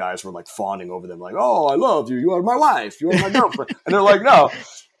Italian guys were like fawning over them, like, oh, I love you. You are my wife. You are my girlfriend. And they're like, no,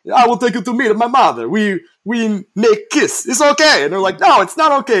 I will take you to meet my mother. We make kiss. It's okay. And they're like, no, it's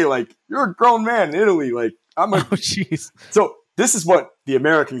not okay. Like, you're a grown man in Italy. Like, I'm a... Oh, jeez. So this is what the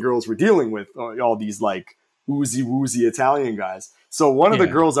American girls were dealing with, all these like woozy Italian guys. So one of the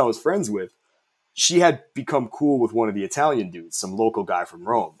girls I was friends with, she had become cool with one of the Italian dudes, some local guy from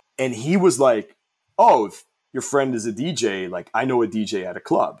Rome. And he was like, oh, if your friend is a DJ, like I know a DJ at a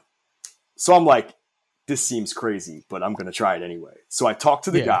club. So I'm like, this seems crazy, but I'm going to try it anyway. So I talked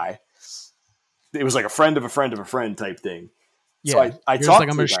to the guy. It was like a friend of a friend of a friend type thing. Yeah. So I You're talked just like, I'm to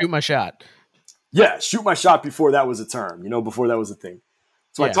going the to guy. shoot my shot. Yeah, shoot my shot before that was a term, before that was a thing.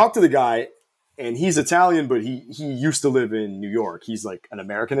 So I talked to the guy, and he's Italian, but he used to live in New York. He's like an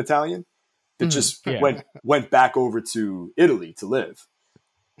American Italian that just went back over to Italy to live.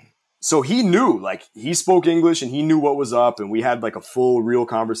 So he knew, like, he spoke English and he knew what was up, and we had like a full, real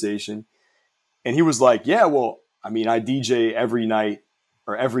conversation. And he was like, yeah, well, I mean, I DJ every night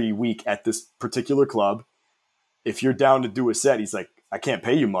or every week at this particular club. If you're down to do a set, he's like, I can't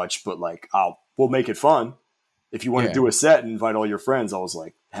pay you much, but like, we'll make it fun. If you want to do a set and invite all your friends, I was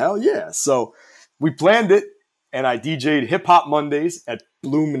like, hell yeah. So we planned it, and I DJ'd Hip Hop Mondays at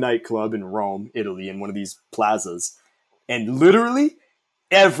Bloom nightclub in Rome, Italy, in one of these plazas. And literally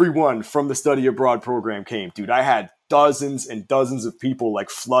everyone from the study abroad program came. Dude, I had dozens and dozens of people like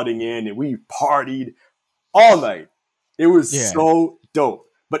flooding in, and we partied all night. It was so dope.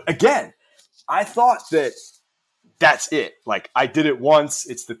 But again, I thought that that's it. Like, I did it once.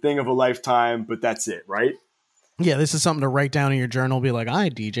 It's the thing of a lifetime, but that's it, right? Yeah, this is something to write down in your journal. Be like, I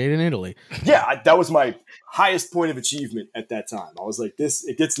DJ'd in Italy. Yeah, that was my highest point of achievement at that time. I was like,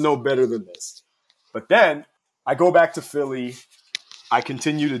 it gets no better than this. But then I go back to Philly. I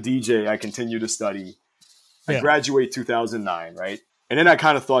continue to DJ. I continue to study. I graduate 2009, right? And then I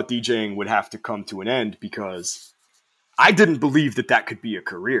kind of thought DJing would have to come to an end because I didn't believe that could be a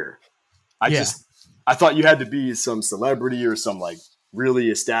career. I thought you had to be some celebrity or some like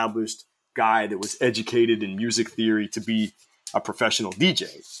really established guy that was educated in music theory to be a professional DJ.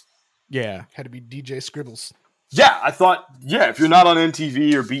 Yeah. Had to be DJ Scribbles. Yeah, I thought, if you're not on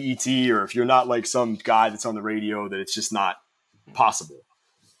MTV or BET, or if you're not like some guy that's on the radio, that it's just not possible.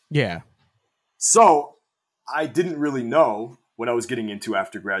 Yeah. So I didn't really know what I was getting into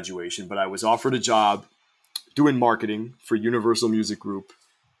after graduation, but I was offered a job doing marketing for Universal Music Group.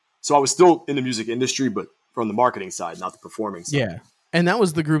 So I was still in the music industry, but from the marketing side, not the performing side. Yeah. And that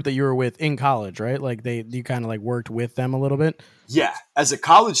was the group that you were with in college, right? Like you kind of like worked with them a little bit. Yeah. As a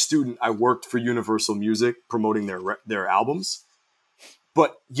college student, I worked for Universal Music promoting their albums.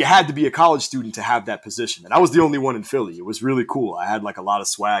 but you had to be a college student to have that position. And I was the only one in Philly. It was really cool. I had like a lot of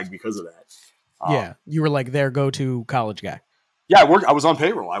swag because of that. Yeah, you were like their go-to college guy. Yeah, I was on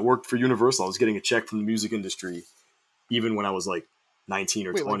payroll. I worked for Universal. I was getting a check from the music industry even when I was like 19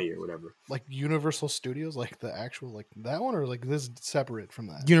 or 20 or whatever. Like Universal Studios, like the actual, like that one, or like this separate from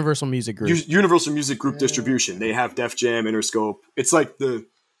that? Universal Music Group. Universal Music Group distribution. They have Def Jam, Interscope. It's like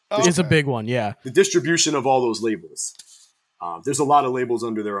it's a big one, yeah. The distribution of all those labels. There's a lot of labels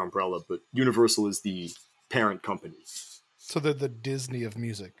under their umbrella, but Universal is the parent company. So they're the Disney of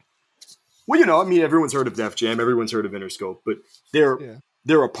music. Well, you know, I mean, everyone's heard of Def Jam, everyone's heard of Interscope, but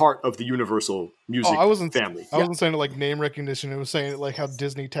they're a part of the Universal Music family. I wasn't saying it like name recognition. It was saying it like how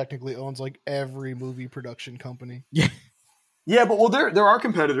Disney technically owns like every movie production company. Yeah. Yeah, but well, there are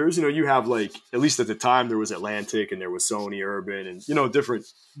competitors. You know, you have like, at least at the time, there was Atlantic and there was Sony Urban and, you know, different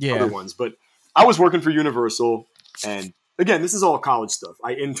other ones. But I was working for Universal. And again, this is all college stuff.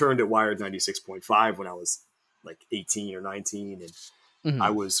 I interned at Wired 96.5 when I was like 18 or 19. And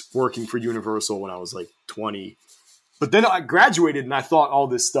I was working for Universal when I was like 20. But then I graduated and I thought all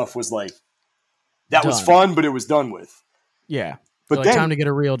this stuff was like, that was fun, but it was done with. Yeah. But like, then, time to get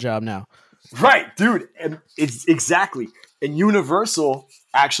a real job now. Right, dude. And it's exactly. And Universal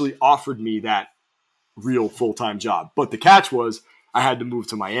actually offered me that real full-time job. But the catch was I had to move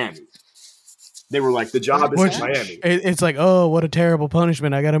to Miami. They were like, the job is in Miami. It's like, oh, what a terrible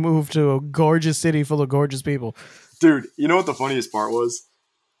punishment. I got to move to a gorgeous city full of gorgeous people. Dude, you know what the funniest part was?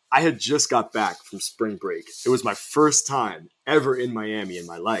 I had just got back from spring break. It was my first time ever in Miami in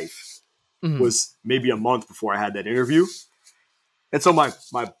my life. It was maybe a month before I had that interview. And so my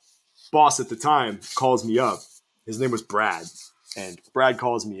boss at the time calls me up. His name was Brad. And Brad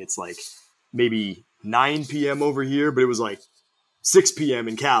calls me. It's like maybe 9 p.m. over here, but it was like 6 p.m.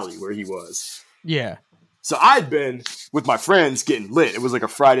 in Cali where he was. Yeah. So I'd been with my friends getting lit. It was like a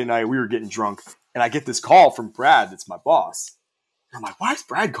Friday night. We were getting drunk. And I get this call from Brad that's my boss. And I'm like, why is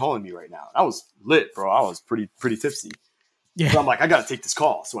Brad calling me right now? And I was lit, bro. I was pretty tipsy. Yeah. So I'm like, I got to take this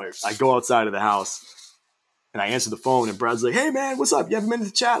call. So I go outside of the house and I answer the phone. And Brad's like, hey, man, what's up? You have a minute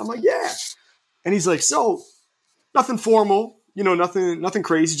to chat? I'm like, yeah. And he's like, so nothing formal, you know, nothing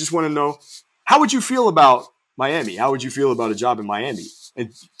crazy. Just want to know, how would you feel about Miami? How would you feel about a job in Miami?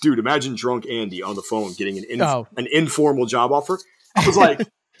 And dude, imagine drunk Andy on the phone getting an informal job offer. I was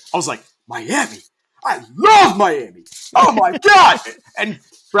like, Miami. I love Miami. Oh my God. And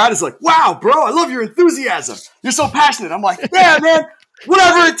Brad is like, wow, bro, I love your enthusiasm. You're so passionate. I'm like, yeah, man,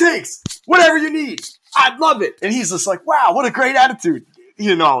 whatever it takes, whatever you need. I'd love it. And he's just like, wow, what a great attitude.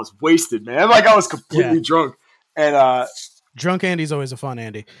 You know, I was wasted, man. Like I was completely drunk. And drunk Andy's always a fun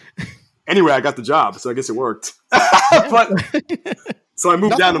Andy. Anyway, I got the job, so I guess it worked. But so I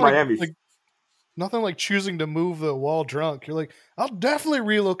moved down to Miami. Nothing like choosing to move the wall drunk. You're like, I'll definitely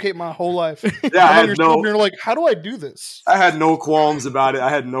relocate my whole life. Yeah, you're like, how do I do this? I had no qualms about it. I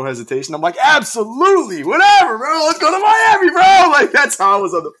had no hesitation. I'm like, absolutely, whatever, bro. Let's go to Miami, bro. Like that's how I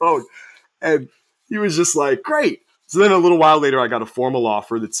was on the phone. And he was just like, great. So then a little while later, I got a formal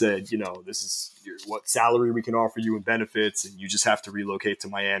offer that said, you know, this is what salary we can offer you and benefits, and you just have to relocate to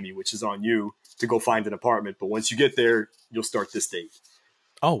Miami, which is on you to go find an apartment. But once you get there, you'll start this date.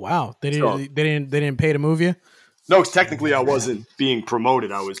 Oh wow! They didn't pay to move you? No, technically I wasn't being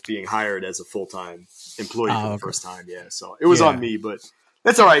promoted. I was being hired as a full-time employee for the first time. Yeah, so it was on me, but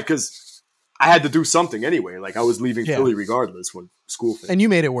that's all right because I had to do something anyway. Like I was leaving Philly regardless when school finished. And you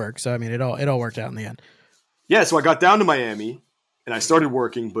made it work. So I mean, it all worked out in the end. Yeah, so I got down to Miami and I started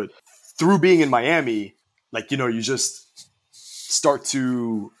working, but through being in Miami, like, you know, you just start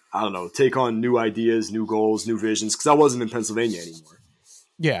to, I don't know, take on new ideas, new goals, new visions, because I wasn't in Pennsylvania anymore.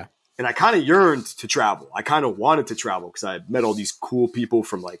 Yeah. And I kind of yearned to travel. I kind of wanted to travel because I had met all these cool people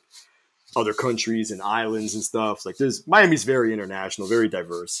from like other countries and islands and stuff. Like Miami's very international, very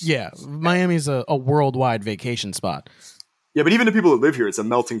diverse. Yeah. Miami's a worldwide vacation spot. Yeah, but even the people that live here, it's a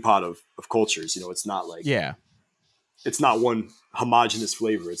melting pot of cultures. You know, it's not like it's not one homogenous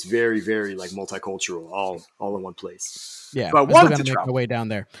flavor. It's very, very like multicultural, all in one place. Yeah, but I wanted to travel. Make my way down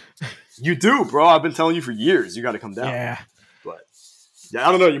there. You do, bro. I've been telling you for years. You got to come down. Yeah, but I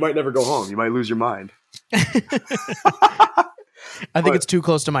don't know. You might never go home. You might lose your mind. I think it's too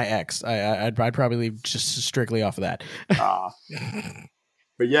close to my ex. I'd probably leave just strictly off of that.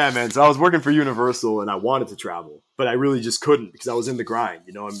 But yeah, man. So I was working for Universal, and I wanted to travel, but I really just couldn't because I was in the grind.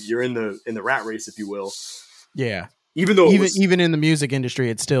 You know, you're in the rat race, if you will. Yeah. Even though even in the music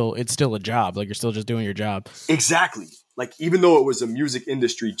industry, it's still a job. Like you're still just doing your job. Exactly. Like even though it was a music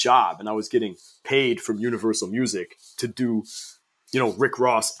industry job, and I was getting paid from Universal Music to do, you know, Rick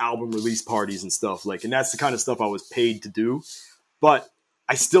Ross album release parties and stuff. Like, and that's the kind of stuff I was paid to do. But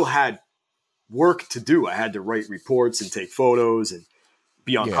I still had work to do. I had to write reports and take photos and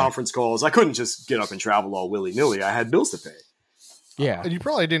be on conference calls. I couldn't just get up and travel all willy-nilly. I had bills to pay. Yeah. And you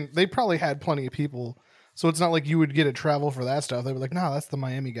probably didn't. They probably had plenty of people. So it's not like you would get a travel for that stuff. They were like, no, that's the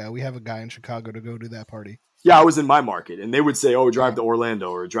Miami guy. We have a guy in Chicago to go do that party. Yeah, I was in my market, and they would say, "Oh, drive to Orlando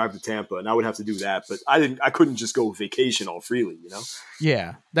or drive to Tampa," and I would have to do that. But I couldn't just go vacation all freely, you know.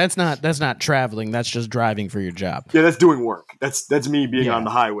 Yeah, that's not traveling. That's just driving for your job. Yeah, that's doing work. That's me being on the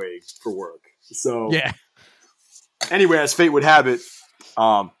highway for work. So yeah. Anyway, as fate would have it,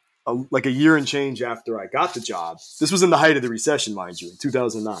 like a year and change after I got the job, this was in the height of the recession, mind you, in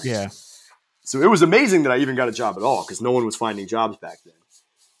 2009. Yeah. So it was amazing that I even got a job at all because no one was finding jobs back then.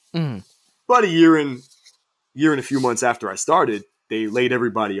 Mm. But a year and a few months after I started, they laid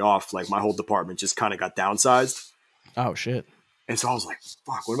everybody off. Like my whole department just kind of got downsized. Oh shit! And so I was like,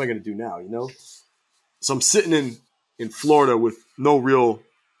 "Fuck, what am I going to do now?" You know. So I'm sitting in Florida with no real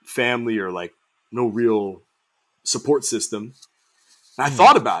family or like no real support system. And I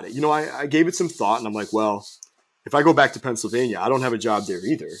thought about it. You know, I gave it some thought, and I'm like, well, if I go back to Pennsylvania, I don't have a job there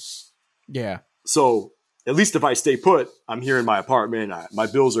either. Yeah. So at least if I stay put, I'm here in my apartment. My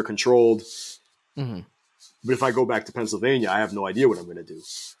bills are controlled. Mm-hmm. But if I go back to Pennsylvania, I have no idea what I'm going to do.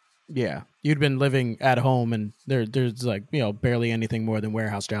 Yeah. You'd been living at home, and there's like, you know, barely anything more than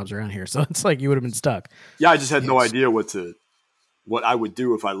warehouse jobs around here. So it's like you would have been stuck. Yeah, I just had no idea what I would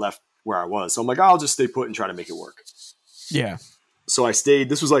do if I left where I was. So I'm like, I'll just stay put and try to make it work. Yeah. So I stayed.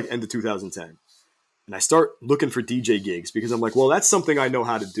 This was like end of 2010. And I start looking for DJ gigs because I'm like, well, that's something I know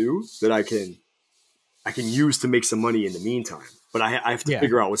how to do that I can use to make some money in the meantime. But I have to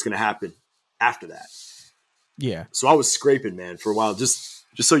figure out what's going to happen after that. Yeah. So I was scraping, man, for a while. Just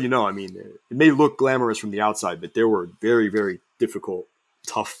so you know, I mean, it may look glamorous from the outside, but there were very, very difficult,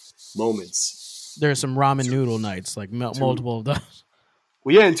 tough moments. There are some ramen noodle nights, like multiple of those.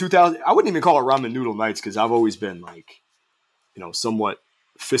 Well, yeah, in 2000, I wouldn't even call it ramen noodle nights because I've always been like, you know, somewhat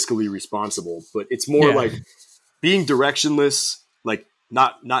fiscally responsible. But it's more like being directionless, like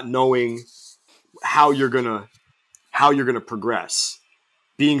not knowing how you're gonna progress,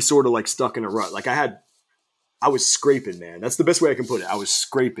 being sort of like stuck in a rut. Like I was scraping, man. That's the best way I can put it. I was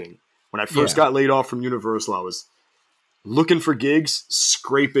scraping. When I first got laid off from Universal, I was looking for gigs,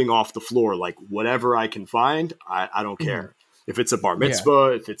 scraping off the floor, like whatever I can find. I don't care. If it's a bar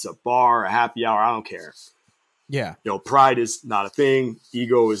mitzvah, if it's a bar, a happy hour, I don't care. Yeah. You know, pride is not a thing.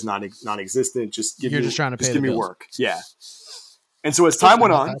 Ego is non-existent. Just give me work. Yeah. And so as time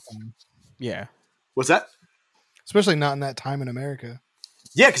went on. Yeah. What's that? Especially not in that time in America.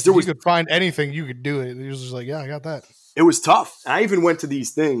 Yeah, because you could find anything, you could do it. It was just like, yeah, I got that. It was tough. And I even went to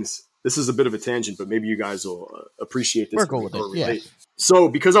these things. This is a bit of a tangent, but maybe you guys will appreciate this. We're cool with it. Yeah. So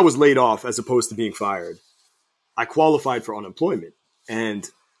because I was laid off as opposed to being fired, I qualified for unemployment. And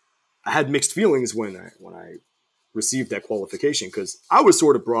I had mixed feelings when I received that qualification because I was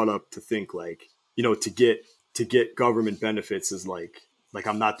sort of brought up to think like, you know, to get government benefits is like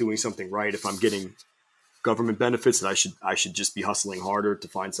I'm not doing something right if I'm getting government benefits, that I should just be hustling harder to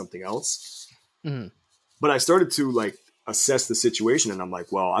find something else. Mm-hmm. But I started to like assess the situation, and I'm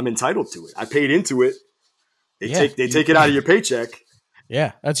like, well, I'm entitled to it. I paid into it. They take it out of your paycheck.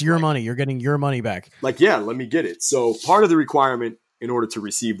 Yeah, that's your money. You're getting your money back. Like, yeah, let me get it. So part of the requirement in order to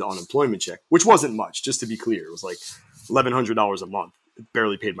receive the unemployment check, which wasn't much, just to be clear, it was like $1,100 a month. It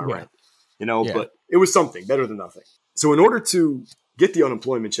barely paid my rent, you know, but it was something better than nothing. So in order to get the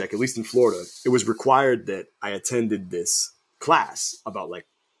unemployment check, at least in Florida, it was required that I attended this class about like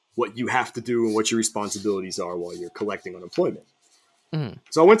what you have to do and what your responsibilities are while you're collecting unemployment. Mm.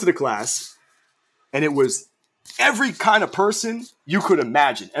 So I went to the class, and it was every kind of person you could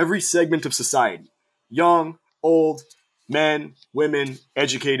imagine, every segment of society, young, old, men, women,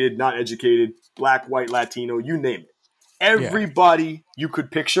 educated, not educated, black, white, Latino, you name it. Everybody you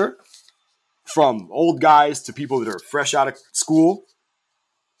could picture, from old guys to people that are fresh out of school,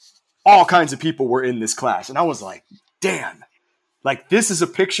 all kinds of people were in this class. And I was like, damn, like this is a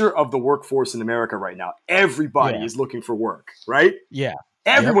picture of the workforce in America right now. Everybody is looking for work, right? Yeah.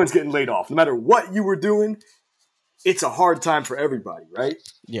 Everyone's getting laid off. No matter what you were doing, it's a hard time for everybody, right?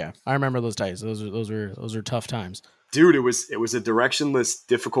 Yeah. I remember those days. Those were tough times. Dude, it was a directionless,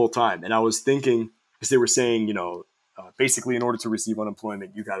 difficult time. And I was thinking, because they were saying, you know, basically in order to receive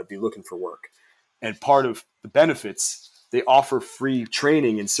unemployment, you got to be looking for work. And part of the benefits, they offer free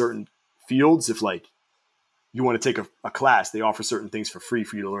training in certain fields. If like you want to take a class, they offer certain things for free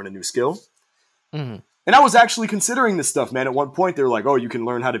for you to learn a new skill. Mm-hmm. And I was actually considering this stuff, man. At one point, they were like, oh, you can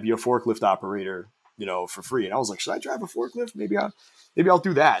learn how to be a forklift operator, you know, for free. And I was like, should I drive a forklift? Maybe I'll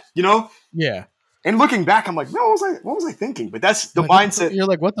do that, you know? Yeah. And looking back, I'm like, no, what was I thinking? But that's the Like, mindset. You're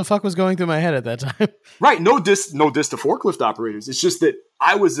like, what the fuck was going through my head at that time? Right. No diss to forklift operators. It's just that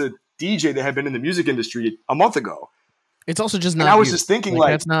I was a DJ that had been in the music industry a month ago. It's also just And not. I was you. just thinking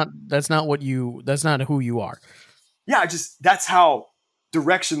like that's not who you are. Yeah, that's how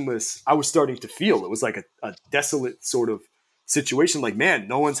directionless I was starting to feel. It was like a desolate sort of situation. Like, man,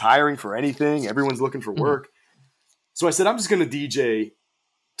 no one's hiring for anything. Everyone's looking for work. So I said, I'm just going to DJ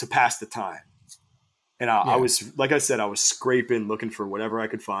to pass the time. And I was, like I said, I was scraping, looking for whatever I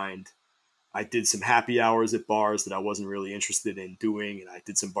could find. I did some happy hours at bars that I wasn't really interested in doing. And I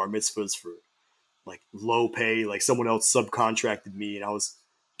did some bar mitzvahs for like low pay, like someone else subcontracted me and I was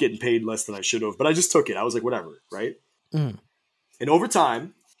getting paid less than I should have. But I just took it. I was like, whatever, right? And over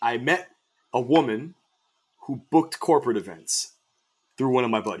time, I met a woman who booked corporate events through one of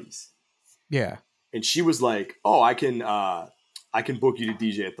my buddies. Yeah. And she was like, oh, I can book you to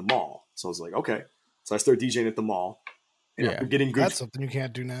DJ at the mall. So I was like, okay. So I started DJing at the mall. And I'm getting good. That's something you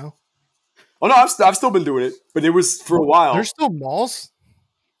can't do now. Oh, no, I've still been doing it. But it was for a while. There's still malls?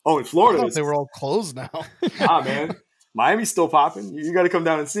 Oh, in Florida. I thought they were all closed now. Man. Miami's still popping. You got to come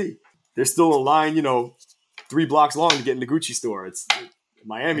down and see. There's still a line, 3 blocks long to get in the Gucci store. It's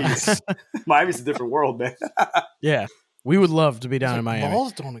Miami's a different world, man. Yeah. We would love to be down in Miami.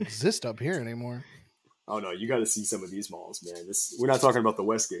 Malls don't exist up here anymore. Oh no, you got to see some of these malls, man. We're not talking about the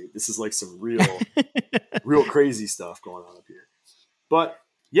Westgate. This is like some real crazy stuff going on up here. But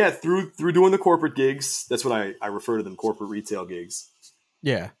yeah, through doing the corporate gigs, that's what I refer to them, corporate retail gigs.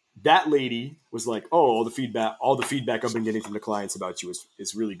 Yeah. That lady was like, "Oh, all the feedback I've been getting from the clients about you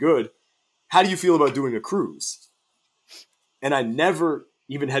is really good. How do you feel about doing a cruise?" And I never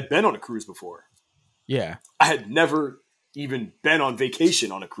even had been on a cruise before. Yeah. I had never even been on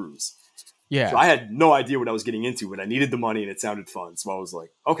vacation on a cruise. Yeah. So I had no idea what I was getting into, but I needed the money and it sounded fun. So I was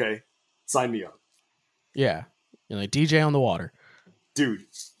like, okay, sign me up. Yeah. You're like DJ on the water. Dude.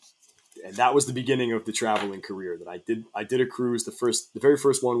 And that was the beginning of the traveling career that I did. I did a cruise. The very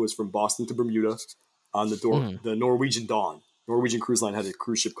first one was from Boston to Bermuda on the Norwegian Dawn. Norwegian Cruise Line had a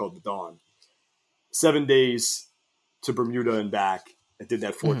cruise ship called the Dawn. 7 days to Bermuda and back. I did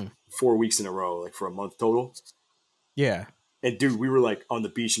that for 4 weeks in a row, like for a month total. Yeah. And dude, we were like on the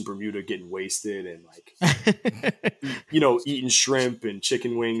beach in Bermuda getting wasted and like, eating shrimp and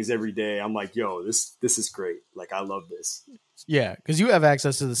chicken wings every day. I'm like, yo, this is great. Like, I love this. Yeah. Cause you have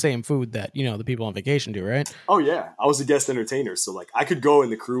access to the same food that, the people on vacation do, right? Oh yeah. I was a guest entertainer. So like I could go in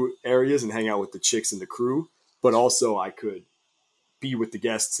the crew areas and hang out with the chicks in the crew, but also I could be with the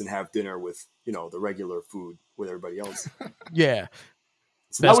guests and have dinner with, the regular food with everybody else. Yeah.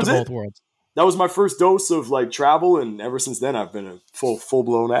 So Best that was of it. both worlds. That was my first dose of like travel, and ever since then I've been a full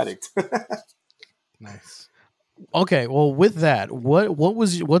blown addict. Nice. Okay, well, with that,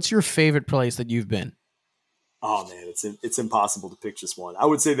 what's your favorite place that you've been? Oh man, it's impossible to pick just one. I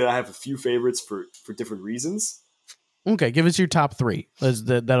would say that I have a few favorites for different reasons. Okay, give us your top 3.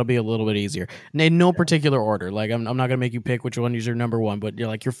 That'll be a little bit easier. In no particular order. Like I'm not gonna make you pick which one is your number one, but you're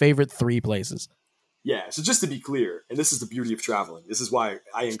like your favorite 3 places. Yeah, so just to be clear, and this is the beauty of traveling. This is why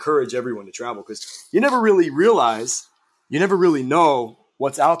I encourage everyone to travel, because you never really know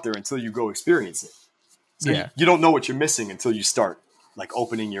what's out there until you go experience it. So you don't know what you're missing until you start like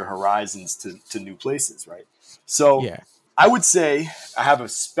opening your horizons to new places, right? So I would say I have a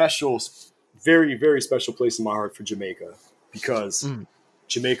special, very, very special place in my heart for Jamaica, because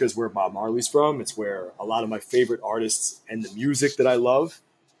Jamaica is where Bob Marley's from. It's where a lot of my favorite artists and the music that I love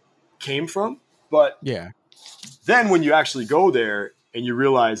came from. But then when you actually go there and you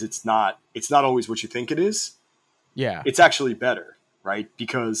realize it's not always what you think it is, it's actually better, right?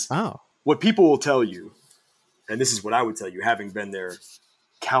 Because what people will tell you, and this is what I would tell you, having been there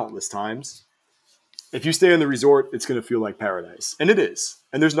countless times, if you stay in the resort, it's going to feel like paradise. And it is.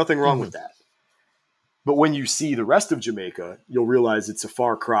 And there's nothing wrong with that. But when you see the rest of Jamaica, you'll realize it's a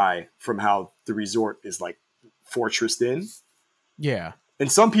far cry from how the resort is like fortressed in. Yeah.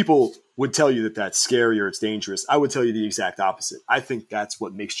 And some people would tell you that that's scary or it's dangerous. I would tell you the exact opposite. I think that's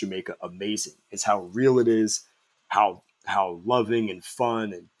what makes Jamaica amazing. It's how real it is, how loving and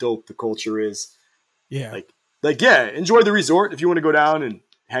fun and dope the culture is. Yeah. Enjoy the resort if you want to go down and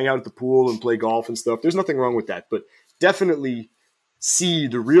hang out at the pool and play golf and stuff. There's nothing wrong with that. But definitely see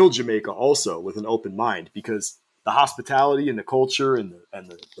the real Jamaica also with an open mind, because the hospitality and the culture and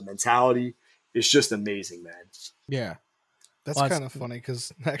the mentality is just amazing, man. Yeah. That's kind of funny,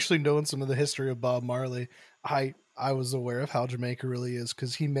 because actually knowing some of the history of Bob Marley, I was aware of how Jamaica really is,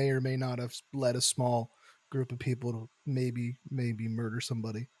 because he may or may not have led a small group of people to maybe murder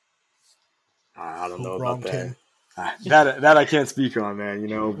somebody. I don't know about that. That I can't speak on, man. You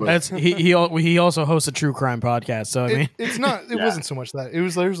know, but That's he also hosts a true crime podcast. So I mean, it's not. It Yeah. wasn't so much that. It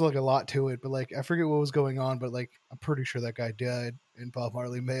was there's like a lot to it, but like I forget what was going on. But like I'm pretty sure that guy died, and Bob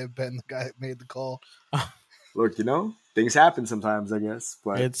Marley may have been the guy that made the call. look, you know, things happen sometimes, I guess.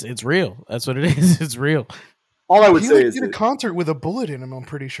 But it's real. That's what it is. It's real. all I would He say like, is did a that, concert with a bullet in him. I'm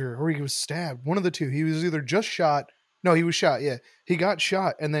pretty sure, or he was stabbed. One of the two. He was either just shot. No, he was shot. Yeah, he got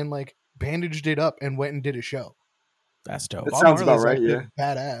shot and then like bandaged it up and went and did a show. That's dope. That Bob sounds about Marley's right, actually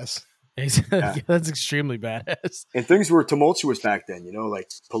yeah. badass. Yeah, that's extremely badass. and things were tumultuous back then. You know, like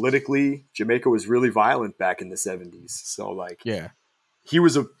politically, Jamaica was really violent back in the 70s. So like, Yeah, he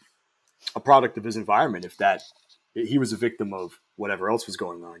was a product of his environment. If that, he was a victim of whatever else was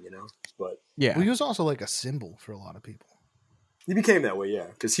going on. You know, but yeah, Well, he was also like a symbol for a lot of people. he became that way, yeah,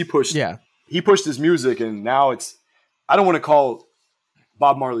 because he yeah, pushed his music, and now it's. I don't want to call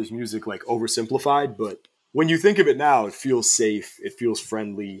Bob Marley's music like oversimplified, but when you think of it now, it feels safe, it feels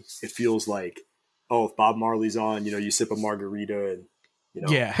friendly, it feels like, oh, if Bob Marley's on, you know, you sip a margarita and you know,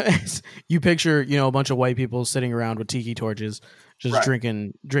 yeah. You picture, a bunch of white people sitting around with tiki torches, just Right.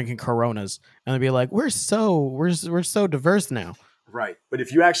 drinking Coronas, and they'd be like, "We're so diverse now." right. But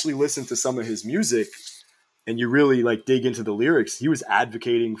if you actually listen to some of his music and you really like dig into the lyrics, he was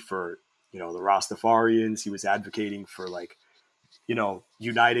advocating for, you know, the Rastafarians. He was advocating for like, you know,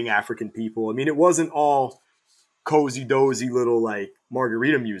 uniting African people. I mean, it wasn't all cozy dozy little like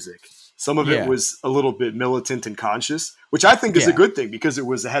margarita music. Some of Yeah. it was a little bit militant and conscious, which I think is a Yeah. good thing because it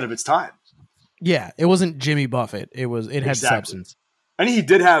was ahead of its time. Yeah, it wasn't Jimmy Buffett. It had Exactly. substance. And he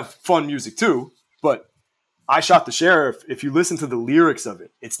did have fun music too, but I Shot the Sheriff, if you listen to the lyrics of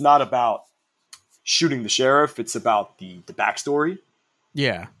it, it's not about shooting the sheriff, it's about the backstory.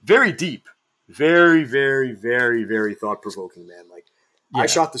 Yeah, Very deep. Very, very, very, very thought-provoking, man. Like, Yeah. I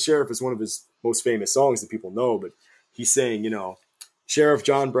Shot the Sheriff is one of his most famous songs that people know, but he's saying, you know, Sheriff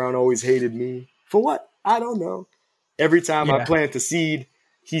John Brown always hated me. For what? I don't know. Every time I Yeah. plant a seed,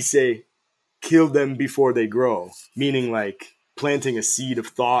 he say, kill them before they grow. Meaning like planting a seed of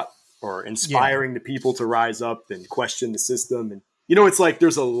thought or inspiring the people to rise up and question the system. And, you know, it's like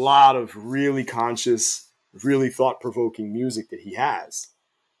there's a lot of really conscious, really thought-provoking music that he has.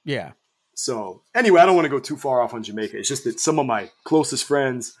 yeah, So anyway, I don't want to go too far off on Jamaica. It's just that some of my closest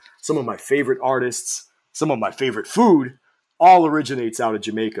friends, some of my favorite artists, some of my favorite food all originates out of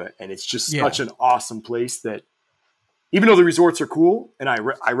Jamaica. And it's just Yeah. such an awesome place that even though the resorts are cool, and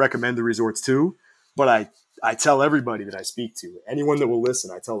I recommend the resorts too, but I tell everybody that I speak to, anyone that will listen,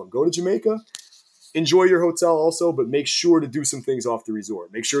 I tell them, go to Jamaica, enjoy your hotel also, but make sure to do some things off the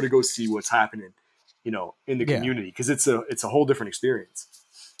resort. Make sure to go see what's happening, you know, in the Yeah. community because it's a whole different experience.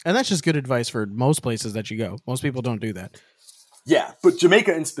 and that's just good advice for most places that you go. Most people don't do that. Yeah, but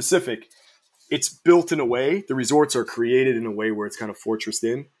Jamaica in specific, it's built in a way, the resorts are created in a way where it's kind of fortressed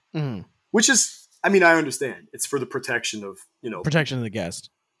in, Mhm. which is, I mean, I understand. It's for the protection of, you know, Protection of the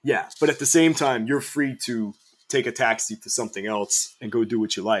guest. yeah, but at the same time, you're free to take a taxi to something else and go do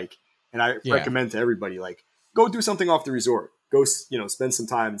what you like. And I Yeah. recommend to everybody, like, go do something off the resort. Go, you know, spend some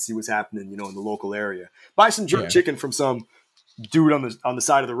time and see what's happening, you know, in the local area. Buy some jerk Yeah. chicken from some dude on the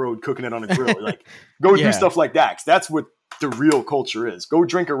side of the road cooking it on a grill. Like, go Yeah. do stuff like that. 'Cause that's what the real culture is. Go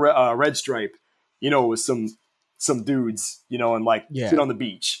drink a Red Stripe, you know, with some dudes, you know, and like Yeah. sit on the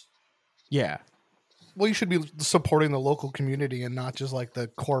beach. Yeah, Well, you should be supporting the local community and not just like the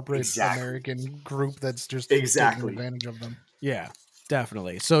corporate Exactly. American group that's just Exactly. taking advantage of them. yeah,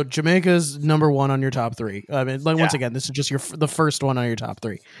 definitely. So Jamaica's number one on your top three. I mean, like once Yeah. again, this is just the first one on your top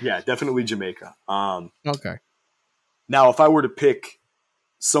three. Yeah, definitely Jamaica. Okay. Now, if I were to pick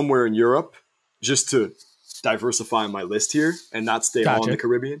somewhere in Europe, just to diversify my list here and not stay all in Gotcha. the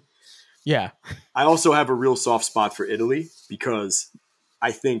Caribbean, Yeah. I also have a real soft spot for Italy because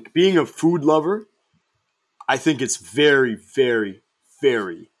I think being a food lover, I think it's very, very,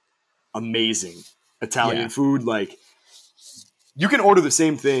 very amazing Italian Yeah. food. Like, you can order the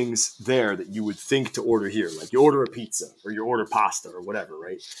same things there that you would think to order here. Like, you order a pizza or you order pasta or whatever,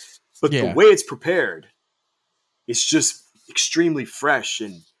 right? But Yeah. the way it's prepared, it's just extremely fresh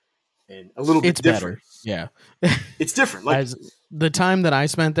and a little bit It's different. better. Yeah. It's different. Like, As the time that I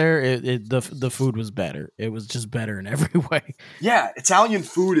spent there, the food was better. It was just better in every way. yeah, Italian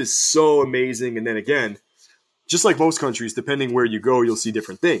food is so amazing. And then again, just like most countries, depending where you go, you'll see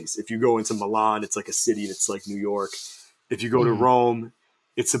different things. If you go into Milan, it's like a city that's like New York. If you go to Mhm. Rome,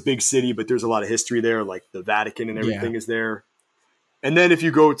 it's a big city, but there's a lot of history there. Like the Vatican and everything is there. And then if you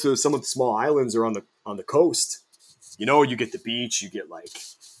go to some of the small islands or on the coast, you know, you get the beach, you get like,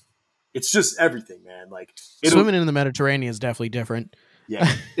 it's just everything, man. Like, Swimming in the Mediterranean is definitely different.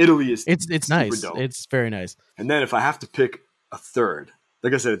 Yeah, Italy is It's super nice. dope. It's very nice. And then if I have to pick a third,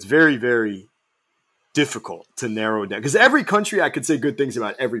 like I said, it's very, very difficult to narrow down because every country I could say good things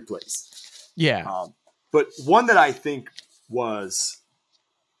about every place. Yeah. But one that I think was,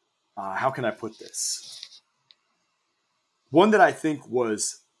 how can I put this? One that I think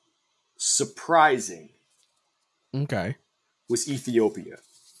was surprising Okay. was Ethiopia,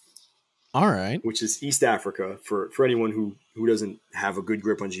 All right. which is East Africa. For anyone who doesn't have a good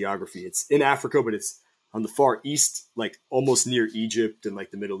grip on geography, it's in Africa, but it's on the far east, like almost near Egypt and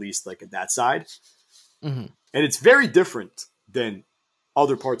like the Middle East, like at that side. Mm-hmm. And it's very different than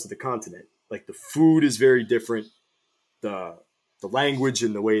other parts of the continent. Like the food is very different. The language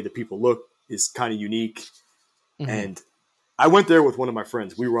and the way that people look is kind of unique. Mm-hmm. And I went there with one of my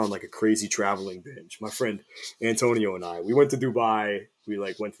friends. We were on like a crazy traveling binge. My friend Antonio and I, we went to Dubai. We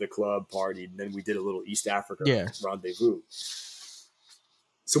like went to the club, partied, and then we did a little East Africa rendezvous.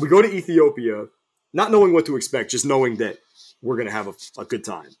 So we go to Ethiopia, not knowing what to expect, just knowing that we're going to have a good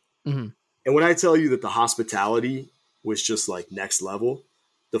time. Mm-hmm. And when I tell you that the hospitality was just like next level,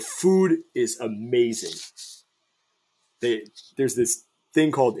 the food is amazing. There's this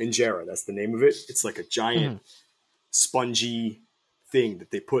thing called injera. That's the name of it. It's like a giant spongy thing that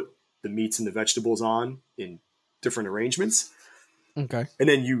they put the meats and the vegetables on in different arrangements. Okay. And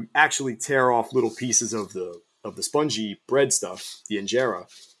then you actually tear off little pieces of the spongy bread stuff, the injera,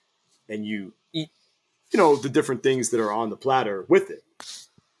 and you eat, the different things that are on the platter with it.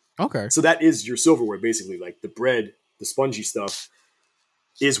 Okay. So that is your silverware, basically. Like the bread, the spongy stuff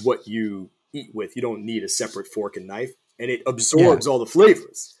is what you eat with. You don't need a separate fork and knife. And it absorbs all the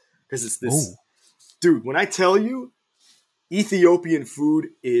flavors. Because it's this... Ooh. Dude, when I tell you, Ethiopian food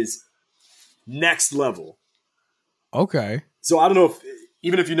is next level. Okay. So I don't know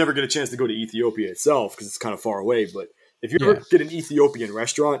even if you never get a chance to go to Ethiopia itself, because it's kind of far away, but if you ever get an Ethiopian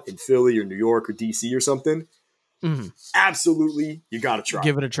restaurant in Philly or New York or DC or something, absolutely, you got to try.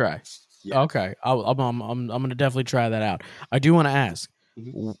 Give it a try. Yeah. Okay. I'm going to definitely try that out. I do want to ask,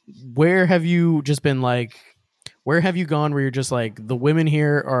 where have you just been like, where have you gone where you're just like, the women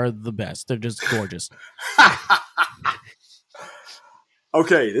here are the best. They're just gorgeous.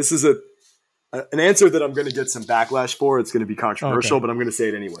 Okay. This is an answer that I'm going to get some backlash for. It's going to be controversial, but I'm going to say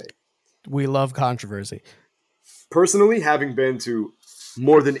it anyway. We love controversy. Personally, having been to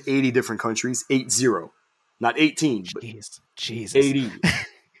more than 80 different countries, 80, not 18, but Jesus. 80.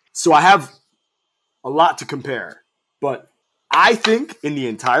 So I have a lot to compare, but I think in the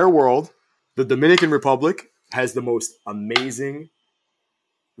entire world, the Dominican Republic has the most amazing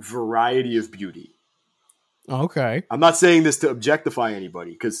variety of beauty. Okay. I'm not saying this to objectify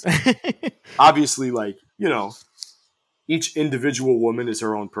anybody because obviously, like, each individual woman is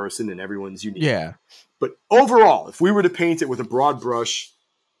her own person and everyone's unique. Yeah. But overall, if we were to paint it with a broad brush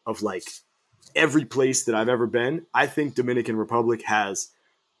of like every place that I've ever been, I think Dominican Republic has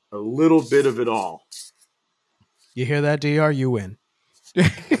a little bit of it all. You hear that, DR? You win.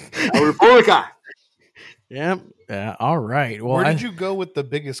 República. Yep. Yeah. All right. Well, where did you go with the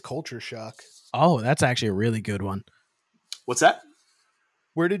biggest culture shock? Oh, that's actually a really good one. What's that?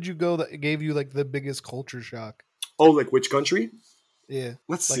 Where did you go that gave you like the biggest culture shock? Oh, like which country? Yeah.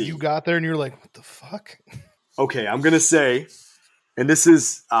 Let's see. Like you got there and you're like, what the fuck? Okay, I'm going to say, and this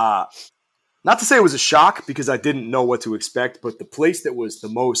is not to say it was a shock because I didn't know what to expect, but the place that was the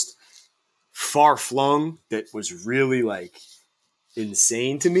most far-flung, that was really like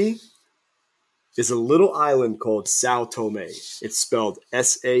insane to me, is a little island called Sao Tome. It's spelled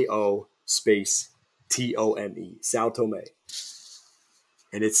SAO space TOME, Sao Tome.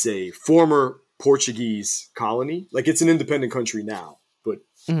 And it's a former Portuguese colony. Like it's an independent country now, but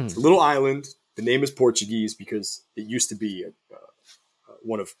it's a little island. The name is Portuguese because it used to be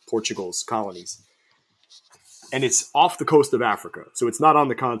one of Portugal's colonies. And it's off the coast of Africa. So it's not on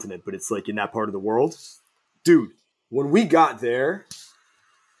the continent, but it's like in that part of the world. Dude, when we got there,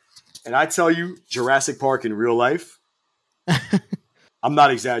 and I tell you, Jurassic Park in real life, I'm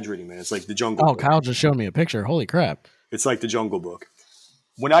not exaggerating, man. It's like the Jungle Book. Kyle just showed me a picture. Holy crap. It's like the Jungle Book.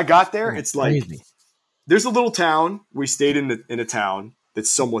 When I got there, it's like there's a little town. We stayed in a town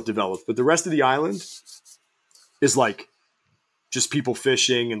that's somewhat developed, but the rest of the island is like just people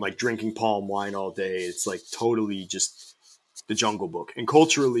fishing and like drinking palm wine all day. It's like totally just the Jungle Book. And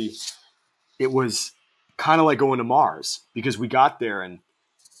culturally, it was kind of like going to Mars because we got there and,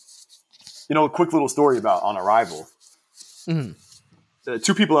 a quick little story about on arrival. The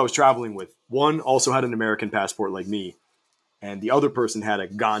two people I was traveling with, one also had an American passport like me, and the other person had a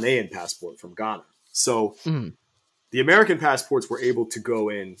Ghanaian passport from Ghana. So the American passports were able to go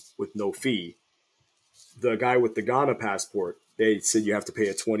in with no fee. The guy with the Ghana passport they said you have to pay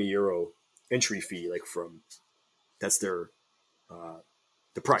a 20 euro entry fee, like that's their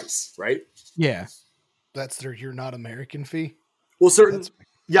the price, right? Yeah. That's their "you're not American" fee. Well, That's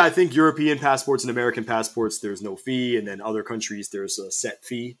yeah, I think European passports and American passports, there's no fee, and then other countries there's a set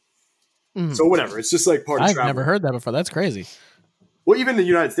fee. Mhm. So whatever, it's just like part of I've travel. never heard that before. That's crazy. Well, even the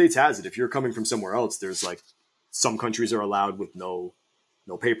United States has it. If you're coming from somewhere else, there's like some countries are allowed with no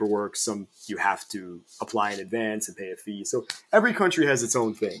paperwork. Some you have to apply in advance and pay a fee. So every country has its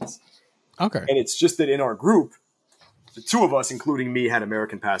own things. Okay. And it's just that in our group, the two of us, including me, had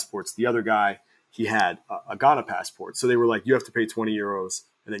American passports. The other guy, he had a Ghana passport. So they were like, you have to pay 20 euros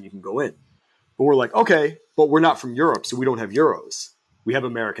and then you can go in. But we're like, okay, but we're not from Europe, so we don't have euros. We have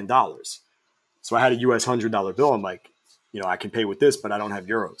American dollars. So I had a US $100 bill. I'm like, I can pay with this, but I don't have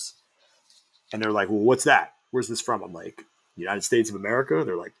euros. And they're like, well, what's that? Where's this from? I'm like, United States of America?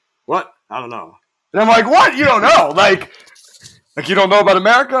 They're like, what? I don't know. And I'm like, what? You don't know? Like you don't know about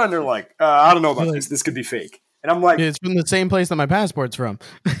America? And they're like, I don't know about this. This could be fake. And I'm like, It's from the same place that my passport's from.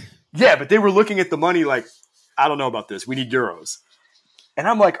 yeah, but they were looking at the money like, I don't know about this. We need euros. And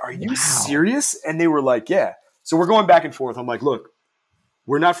I'm like, are you Wow. serious? And they were like, yeah. So we're going back and forth. I'm like, look,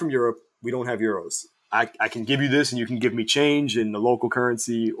 we're not from Europe. We don't have euros. I can give you this and you can give me change in the local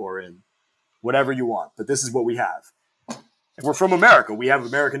currency or in whatever you want. But this is what we have. If we're from America, we have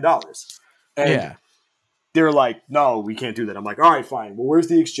American dollars. And Yeah. they're like, no, we can't do that. I'm like, all right, fine. Well, where's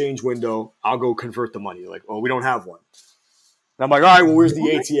the exchange window? I'll go convert the money. They're like, oh, we don't have one. And I'm like, all right, well, where's the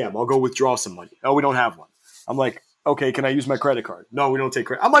ATM? I'll go withdraw some money. Oh, we don't have one. I'm like, okay, can I use my credit card? No, we don't take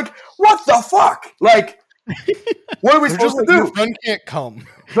credit. I'm like, what the fuck? Like, what are we They're supposed just to like, do? your son can't come.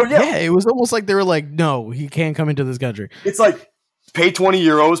 So, Yeah, it was almost like they were like, no, he can't come into this country. it's like pay 20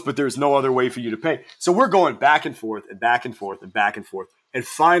 euros, but there's no other way for you to pay. So we're going back and forth and back and forth and back and forth. And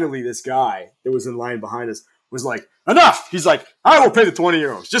finally, this guy that was in line behind us was like, enough. He's like, I will pay the 20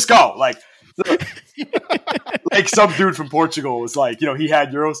 euros. Just go. Like some dude from Portugal was like, he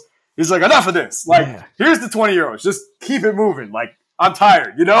had euros. He's like, enough of this. Like, Yeah. here's the 20 euros. Just keep it moving. Like, I'm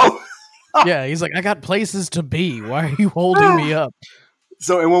tired, Yeah, he's like, I got places to be. Why are you holding me up?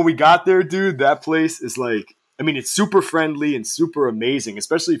 So, and when we got there, dude, that place is like, I mean, it's super friendly and super amazing,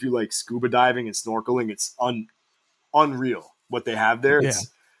 especially if you like scuba diving and snorkeling. It's unreal what they have there.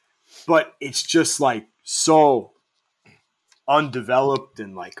 But it's just like so undeveloped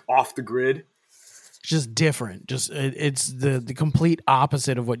and like off the grid. Just different. Just it's the complete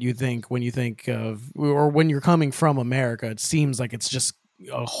opposite of what you think when you think of, or when you're coming from America. It seems like it's just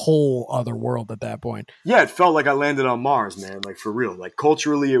a whole other world at that point. Yeah, it felt like I landed on Mars, man. Like for real. Like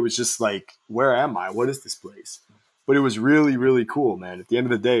culturally, it was just like, where am I? What is this place? But it was really, really cool, man. At the end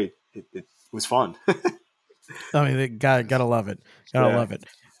of the day, it was fun. I mean, they gotta love it. Gotta Yeah. love it.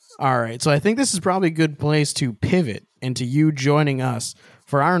 All right, so I think this is probably a good place to pivot into you joining us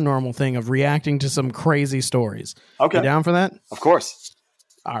for our normal thing of reacting to some crazy stories. Okay. You down for that? Of course.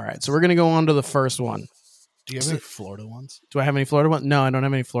 All right, so we're gonna go on to the first one. Do you have any Florida ones? Do I have any Florida ones? No, I don't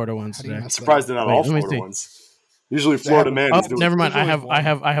have any Florida ones How do you today. mess I'm surprised they're not Wait, all let me Florida see. ones. Usually Florida man Oh, is doing never mind. I There's only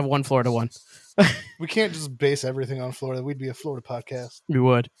have one Florida one. We can't just base everything on Florida. We'd be a Florida podcast. We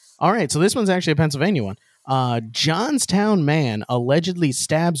would. All right, so this one's actually a Pennsylvania one. Johnstown man allegedly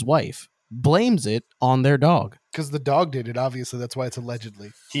stabs wife, blames it on their dog. Because the dog did it, obviously. That's why it's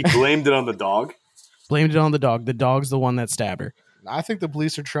allegedly. He blamed it on the dog. Blamed it on the dog. The dog's the one that stabbed her. I think the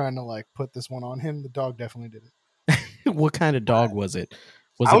police are trying to like put this one on him. The dog definitely did it. What kind of dog was it?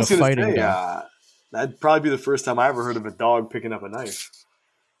 Was I it was a going fighting to say, dog? that'd probably be the first time I ever heard of a dog picking up a knife.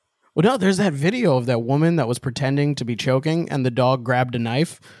 Well, no, there's that video of that woman that was pretending to be choking and the dog grabbed a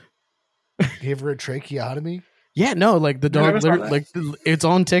knife. Gave her a tracheotomy. Yeah, no, like the never dog, saw literally, that. like it's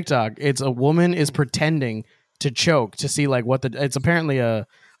on TikTok. It's a woman is pretending to choke to see like what it's apparently a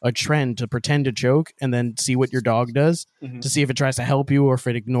trend to pretend to choke and then see what your dog does Mhm. to see if it tries to help you or if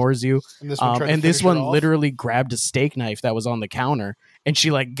it ignores you. And this one, tried to And this finish one it off. literally grabbed a steak knife that was on the counter and she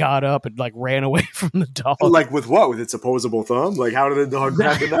like got up and like ran away from the dog. Like with what? With its opposable thumb? Like how did the dog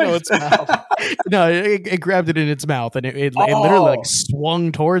grab the No, knife? its mouth. No, it grabbed it in its mouth and it literally like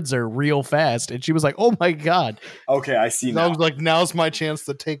swung towards her real fast and she was like, "Oh my god!" Okay, I see The now. dog's like, now's my chance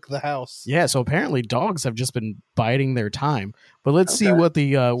to take the house. Yeah, so apparently dogs have just been biding their time. But let's see Okay.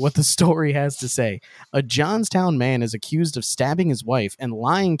 what the story has to say. A Johnstown man is accused of stabbing his wife and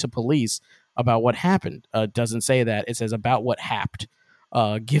lying to police about what happened. Doesn't say that. It says about what happened.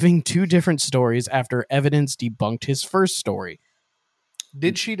 Giving two different stories after evidence debunked his first story.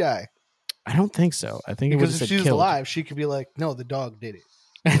 Did she die? I don't think so. I think it Because was if she was alive, she could be like, no, the dog did it.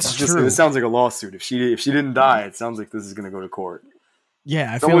 That's Just, true. it sounds like a lawsuit. If she didn't die, it sounds like this is going to go to court.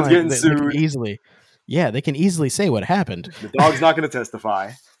 Yeah, I Someone's feel getting like they could sued. easily. Yeah, they can easily say what happened. The dog's not going to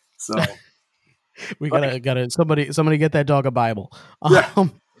testify. So We gotta somebody get that dog a Bible. Yeah.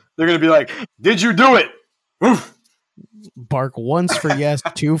 They're going to be like, "Did you do it?" Oof. Bark once for yes,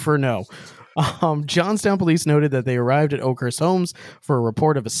 two for no. Johnstown police noted that they arrived at Oakhurst Homes for a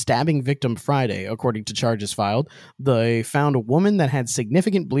report of a stabbing victim Friday. According to charges filed, they found a woman that had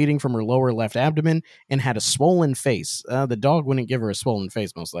significant bleeding from her lower left abdomen and had a swollen face. The dog wouldn't give her a swollen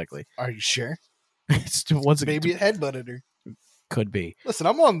face, most likely. Are you sure? Maybe it headbutted her. Could be. Listen,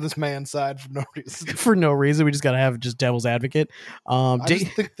 I'm on this man's side for no reason. For no reason. We just got to have just devil's advocate. I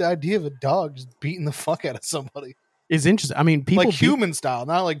just think the idea of a dog just beating the fuck out of somebody is interesting. I mean, people like human style,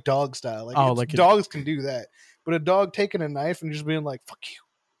 not like dog style. Dogs can do that, but a dog taking a knife and just being like, "Fuck you."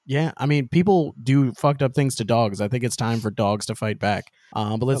 Yeah, I mean, people do fucked up things to dogs. I think it's time for dogs to fight back.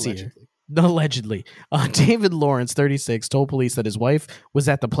 But let's see here. Allegedly. David Lawrence, 36, told police that his wife was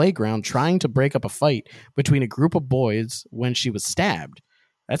at the playground trying to break up a fight between a group of boys when she was stabbed.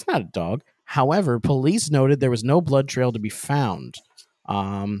 That's not a dog. However, police noted there was no blood trail to be found.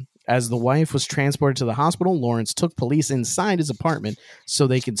 As the wife was transported to the hospital, Lawrence took police inside his apartment so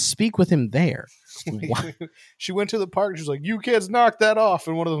they could speak with him there. She went to the park. She was like, "You kids knock that off."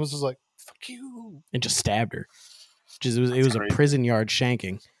 And one of them was just like, "Fuck you." And just stabbed her. It was a prison yard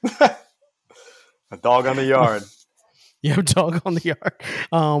shanking. A dog on the yard. Yeah, dog on the yard.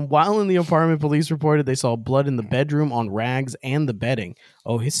 While in the apartment, police reported they saw blood in the bedroom, on rags, and the bedding.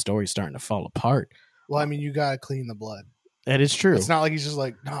 Oh, his story's starting to fall apart. Well, I mean, you gotta clean the blood. That is true. It's not like he's just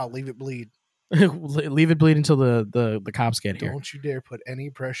like, "No, leave it bleed." Leave it bleed until the cops get here. Don't you dare put any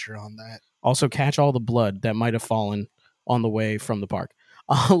pressure on that. Also, catch all the blood that might have fallen on the way from the park.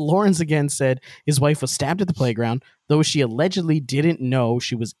 Lawrence again said his wife was stabbed at the playground, though she allegedly didn't know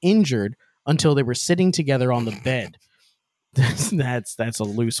she was injured until they were sitting together on the bed. That's a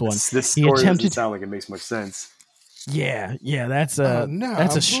loose one. This story doesn't sound like it makes much sense. Yeah, that's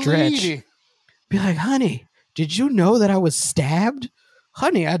a stretch. Bleeding. Be like, "Honey, did you know that I was stabbed?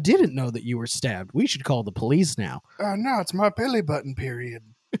 Honey, I didn't know that you were stabbed. We should call the police now." No, it's my belly button period.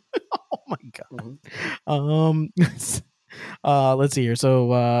 Oh my god. Let's see here.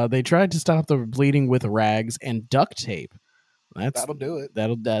 So they tried to stop the bleeding with rags and duct tape. That'll do it.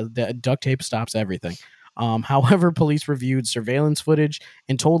 That duct tape stops everything. However, police reviewed surveillance footage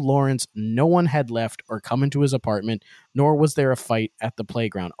and told Lawrence no one had left or come into his apartment, nor was there a fight at the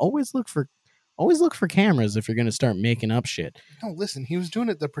playground. Always look for cameras if you're going to start making up shit. No, listen, he was doing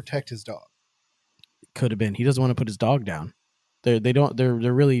it to protect his dog. Could have been. He doesn't want to put his dog down. They're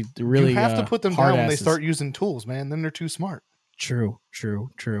really. You have to put them down when they start using tools, man. Then they're too smart. True.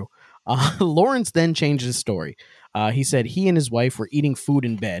 Lawrence then changed his story. He said he and his wife were eating food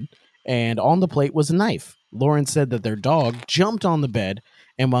in bed, and on the plate was a knife. Lawrence said that their dog jumped on the bed,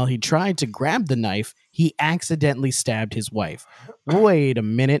 and while he tried to grab the knife, he accidentally stabbed his wife. Wait a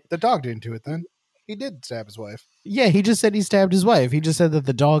minute. The dog didn't do it then. He did stab his wife. Yeah, he just said he stabbed his wife. He just said that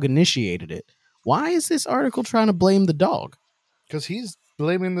the dog initiated it. Why is this article trying to blame the dog? Because he's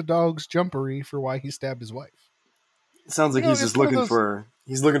blaming the dog's jumpery for why he stabbed his wife. It sounds like he's just looking for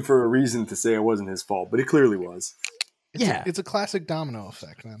a reason to say it wasn't his fault, but it clearly was. It's a classic domino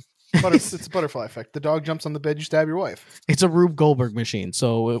effect, man. It's a butterfly effect. The dog jumps on the bed, you stab your wife. It's a Rube Goldberg machine.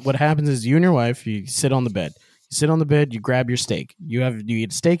 So what happens is you and your wife, you sit on the bed. You sit on the bed, you grab your steak. You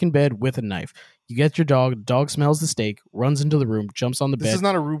eat steak in bed with a knife. You get your dog. The dog smells the steak, runs into the room, jumps on the bed. This is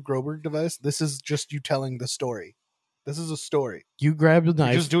not a Rube Goldberg device. This is just you telling the story. This is a story. You grab the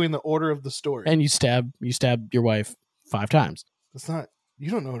knife. You're just doing the order of the story. And you stab your wife 5 times. That's not.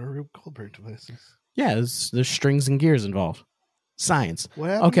 You don't know what a Rube Goldberg device is. Yeah, there's strings and gears involved. Science. What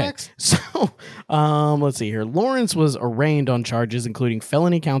happened next? So let's see here. Lawrence was arraigned on charges including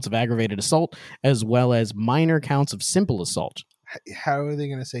felony counts of aggravated assault as well as minor counts of simple assault. How are they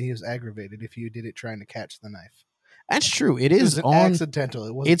going to say he was aggravated if you did it trying to catch the knife? That's true. It is accidental.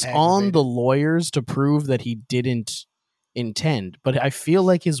 It wasn't It's on the lawyers to prove that he didn't intend, but I feel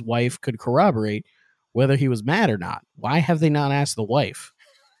like his wife could corroborate whether he was mad or not. Why have they not asked the wife?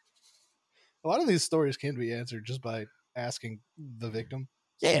 A lot of these stories can be answered just by asking the victim.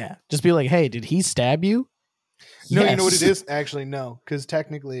 Yeah. Just be like, "Hey, did he stab you?" No, Yes. You know what it is? Actually, no. Because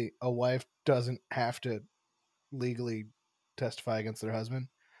technically, a wife doesn't have to legally testify against their husband.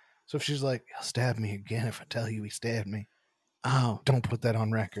 So if she's like, "He'll stab me again if I tell you he stabbed me." Oh. Don't put that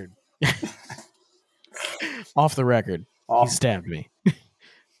on record. Off the record. He stabbed me.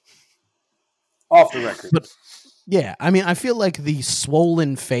 Off the record. But, yeah, I mean, I feel like the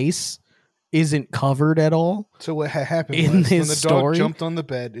swollen face isn't covered at all. So what happened in was his when the story? dog jumped on the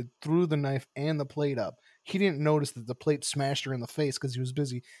bed, it threw the knife and the plate up, he didn't notice that the plate smashed her in the face because he was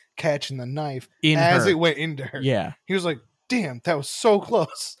busy catching the knife In as her. it went into her. Yeah. He was like, damn, that was so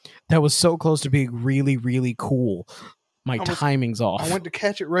close. That was so close to being really, really cool. My timing's off. I went to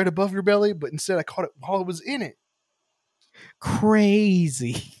catch it right above your belly, but instead I caught it while it was in it.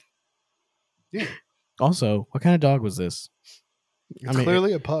 Crazy. Yeah. Also, what kind of dog was this? It's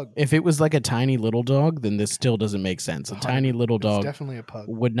clearly a pug. If it was like a tiny little dog, then this still doesn't make sense. A tiny little dog It's definitely a pug.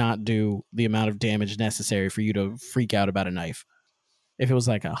 would not do the amount of damage necessary for you to freak out about a knife. If it was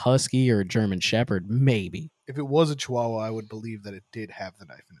like a husky or a German shepherd, maybe. If it was a Chihuahua, I would believe that it did have the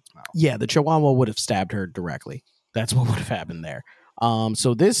knife in its mouth. Yeah, the Chihuahua would have stabbed her directly. That's what would have happened there.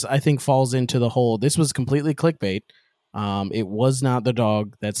 So this, I think, falls into the whole, this was completely clickbait. It was not the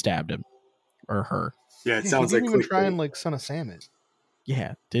dog that stabbed him or her. Yeah, it sounds he like didn't even try clickbait. and like Son of Sam it.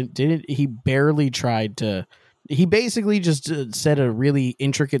 Yeah, didn't he barely tried to? He basically just said a really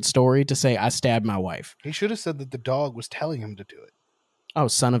intricate story to say I stabbed my wife. He should have said that the dog was telling him to do it. Oh,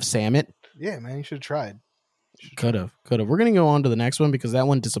 Son of Sam it. Yeah, man, he should have tried. Could have. We're gonna go on to the next one because that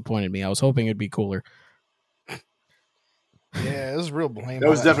one disappointed me. I was hoping it'd be cooler. Yeah, it was real blame. That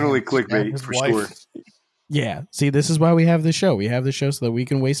was definitely man stabbed clickbait his for wife. sure. Yeah. See, this is why we have the show. We have the show so that we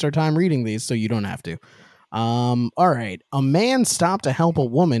can waste our time reading these, so you don't have to. All right. A man stopped to help a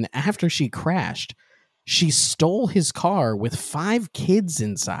woman after she crashed. She stole his car with 5 kids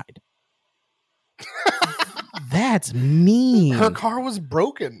inside. That's mean. Her car was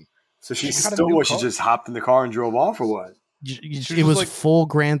broken. So she She got a stole new what? She car. just hopped in the car and drove off, or what? It was like- full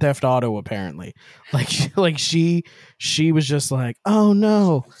Grand Theft Auto, apparently. Like she was just like, "Oh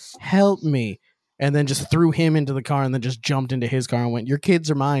no, help me!" And then just threw him into the car, and then just jumped into his car and went, "Your kids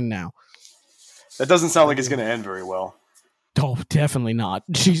are mine now." That doesn't sound like it's going to end very well. Oh, definitely not.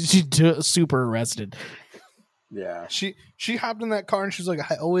 She's super arrested. Yeah. She hopped in that car and she's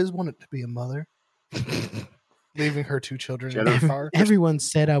like, I always wanted to be a mother. Leaving her 2 children in the car. Everyone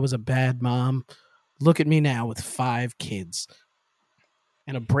said I was a bad mom. Look at me now with 5 kids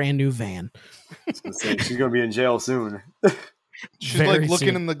and a brand new van. She's going to be in jail soon. She's Very like looking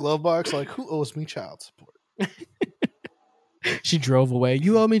soon. in the glove box like, who owes me child support? She drove away.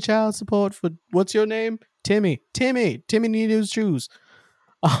 You owe me child support for what's your name? Timmy needs new shoes.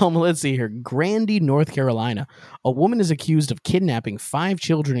 Let's see here. Grandy, North Carolina. A woman is accused of kidnapping 5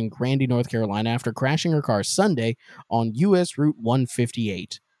 children in Grandy, North Carolina after crashing her car Sunday on U.S. Route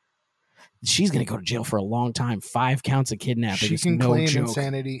 158. She's going to go to jail for a long time. 5 counts of kidnapping. She It's can no claim joke.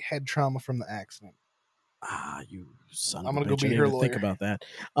 insanity, head trauma from the accident. You son I'm of a gonna go bitch. be I didn't her even think lawyer. about that.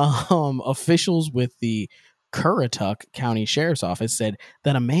 Officials with the Currituck County Sheriff's Office said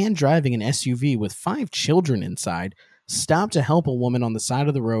that a man driving an SUV with 5 children inside stopped to help a woman on the side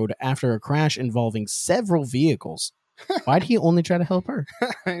of the road after a crash involving several vehicles. Why'd he only try to help her?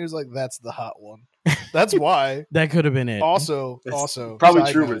 He was like, that's the hot one. That's why. That could have been it. Also, Probably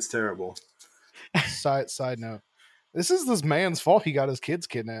side true, note, but it's terrible. side note. This is this man's fault he got his kids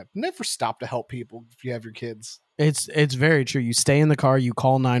kidnapped. Never stop to help people if you have your kids. It's very true. You stay in the car, you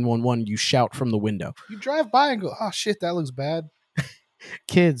call 911, you shout from the window. You drive by and go, oh shit, that looks bad.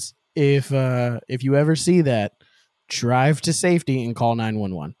 Kids, if you ever see that, drive to safety and call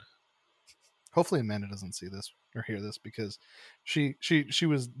 911. Hopefully Amanda doesn't see this or hear this because she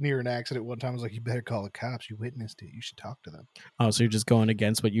was near an accident one time. I was like, you better call the cops. You witnessed it. You should talk to them. Oh, so you're just going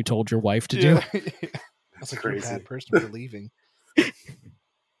against what you told your wife to do? I was like, crazy. you're a bad person for leaving.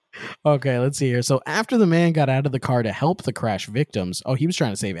 Okay, let's see here. So after the man got out of the car to help the crash victims, he was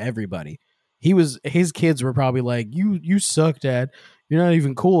trying to save everybody. His kids were probably like, you suck, Dad. You're not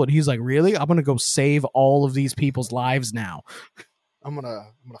even cool. And he's like, really? I'm gonna go save all of these people's lives now. I'm gonna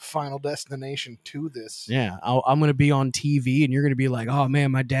final destination to this. Yeah, I'm gonna be on TV, and you're gonna be like, oh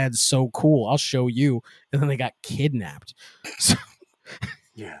man, my dad's so cool. I'll show you. And then they got kidnapped. So,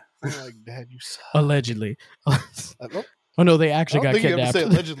 Yeah. I'm like, Dad, you suck. allegedly. Oh, Oh no, they I actually don't got think you have to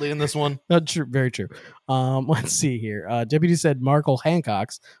kidnapped. say allegedly in this one. True, very true. Let's see here. Deputy said Markle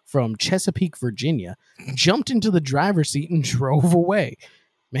Hancocks from Chesapeake, Virginia, jumped into the driver's seat and drove away.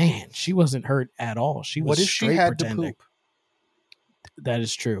 Man, she wasn't hurt at all. She was What if she straight had pretending. to poop? That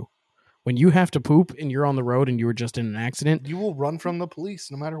is true. When you have to poop and you're on the road and you were just in an accident, You will run from the police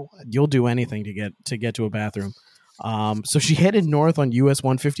no matter what. you'll do anything to get to a bathroom. So she headed north on US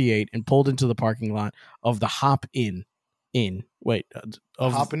 158 and pulled into the parking lot of the Hop Inn.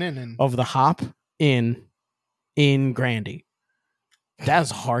 Hopping in and Of the Hop Inn in Grandy.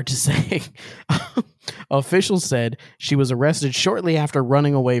 That's hard to say. Officials said she was arrested shortly after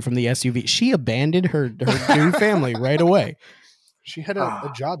running away from the SUV. She abandoned her new family right away. she had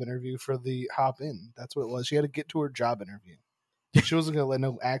a job interview for the Hop In. That's what it was. She had to get to her job interview. She wasn't gonna let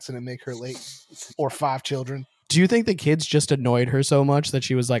no accident make her late, or 5 children. Do you think the kids just annoyed her so much that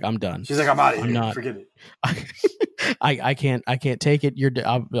she was like, "I'm done. She's like, I'm out of I'm here. not. Forget it. I can't take it.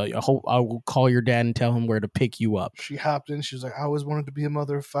 I will call your dad and tell him where to pick you up." She hopped in. She was like, I always wanted to be a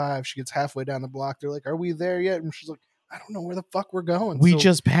mother of 5. She gets halfway down the block. They're like, are we there yet? And she's like, I don't know where the fuck we're going. We So,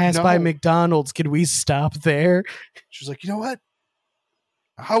 just passed no. by McDonald's. Can we stop there? She's like, you know what?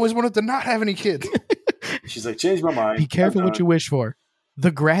 I always wanted to not have any kids. She's like, change my mind. Be careful what you wish for. The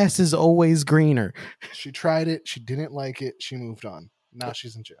grass is always greener. She tried it. She didn't like it. She moved on. Now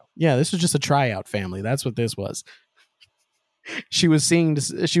she's in jail. Yeah, this was just a tryout family. That's what this was. She was checking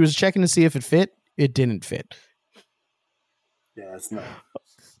to see if it fit. It didn't fit. Yeah, it's not.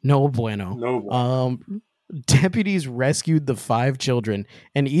 No bueno. No. Deputies rescued the 5 children,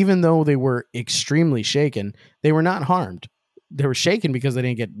 and even though they were extremely shaken, they were not harmed. They were shaken because they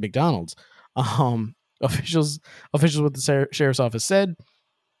didn't get McDonald's. Officials with the sheriff's office said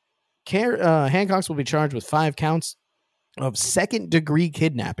Hancock's will be charged with 5 counts of second-degree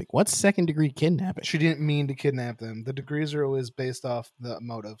kidnapping. What's second-degree kidnapping? She didn't mean to kidnap them. The degrees are always based off the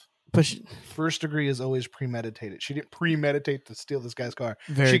motive. But First degree is always premeditated. She didn't premeditate to steal this guy's car.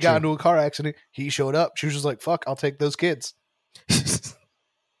 very She got true. into a car accident. He showed up. She was just like, fuck, I'll take those kids.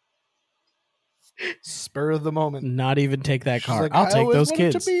 Spur of the moment. Not even take that She's car. like, I'll I take always those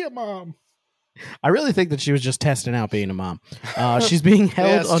wanted kids. to be a mom. I really think that she was just testing out being a mom. She's being They held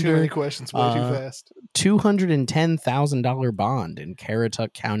asked too under many questions way too fast. $210,000 bond in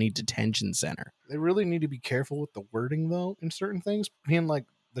Caratuck County Detention Center. They really need to be careful with the wording, though, in certain things. Being like,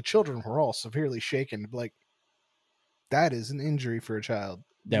 the children were all severely shaken. Like, that is an injury for a child.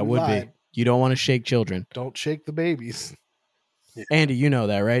 That You would lied. be. You don't want to shake children. Don't shake the babies. Andy, you know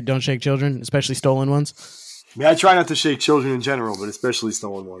that, right? Don't shake children, especially stolen ones. I mean, I try not to shake children in general, but especially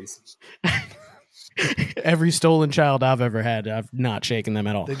stolen ones. Every stolen child I've ever had, I've not shaken them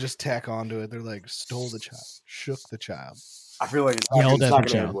at all. They just tack onto it. They're like, stole the child, shook the child. I feel like it's Yelled not at the going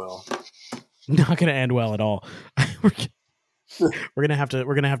to end child. well. Not going to end well at all. We're gonna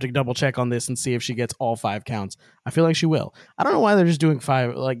have to double check on this and see if she gets all 5 counts. I feel like she will. I don't know why they're just doing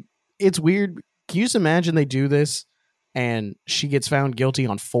 5. Like, it's weird. Can you just imagine they do this and she gets found guilty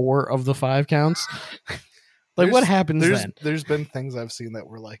on 4 of the 5 counts? Like, what happens then? There's been things I've seen that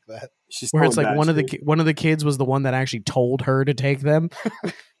were like that. Where it's like one of the kids was the one that actually told her to take them.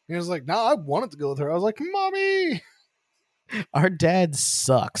 He was like, no, I wanted to go with her. I was like, mommy. Our dad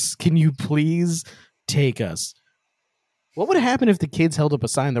sucks. Can you please take us? What would happen if the kids held up a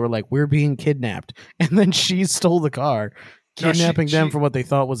sign that were like, we're being kidnapped, and then she stole the car, No, kidnapping them she- for what they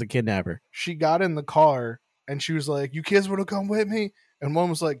thought was a kidnapper? She got in the car and she was like, you kids want to come with me? And one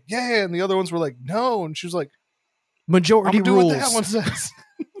was like, yeah. And the other ones were like, no. And she was like, I'm Majority going to do rules. what that one says.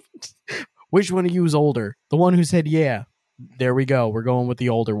 Which one of you is older? The one who said, yeah. There we go. We're going with the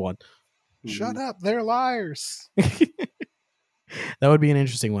older one. Shut up. They're liars. That would be an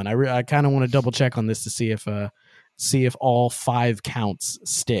interesting one. I kind of want to double check on this to see if all 5 counts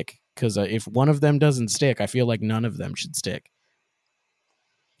stick. Because if one of them doesn't stick, I feel like none of them should stick.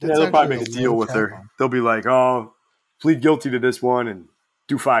 Yeah, That's they'll probably actually make a deal low with cap her. on. They'll be like, oh, plead guilty to this one and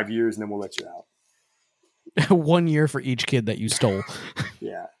do 5 years and then we'll let you out. 1 year for each kid that you stole.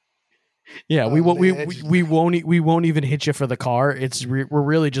 Yeah. Yeah, On we won't. the We, edge. we won't even hit you for the car. We're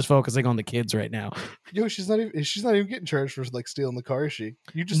really just focusing on the kids right now. Yo, she's not even getting charged for like stealing the car, is she?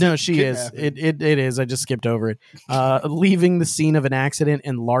 You just No, said she is. kidnapping. It is. I just skipped over it. Leaving the scene of an accident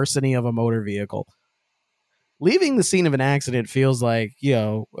and larceny of a motor vehicle. Leaving the scene of an accident feels like,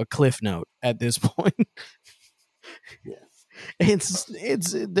 a cliff note at this point. Yeah.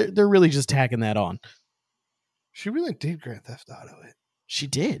 They're really just tacking that on. She really did Grand Theft Auto it. She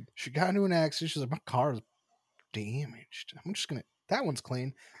did. She got into an accident. She's like, my car is damaged. I'm just gonna. That one's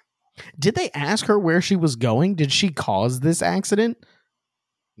clean. Did they ask her where she was going? Did she cause this accident?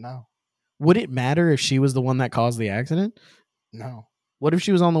 No, Would it matter if she was the one that caused the accident? no. What if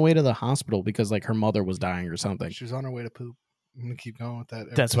she was on the way to the hospital because like her mother was dying or something? She was on her way to poop. I'm gonna keep going with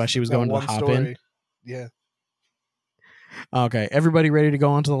that. That's why she was That going to one hop in? story. Yeah. Okay, everybody ready to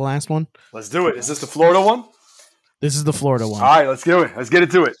go on to the last one? Let's do it. Is this the Florida one? This is the Florida All one. right, let's do it. Let's get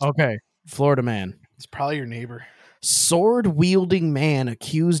into it. Okay, Florida man. It's probably your neighbor. Sword-wielding man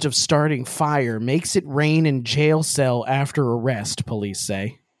accused of starting fire makes it rain in jail cell after arrest, police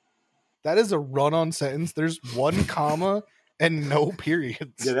say. That is a run-on sentence. There's one comma and no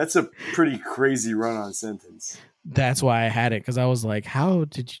periods. Yeah, that's a pretty crazy run-on sentence. That's why I had it, because I was like, how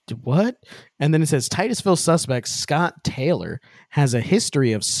did you do what? And then it says, Titusville suspect Scott Taylor has a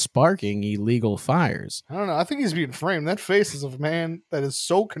history of sparking illegal fires. I don't know. I think he's being framed. That face is of a man that is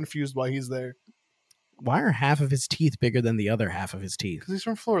so confused why he's there. Why are half of his teeth bigger than the other half of his teeth? Because he's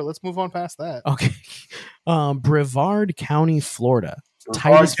from Florida. Let's move on past that. Okay. Brevard County, Florida.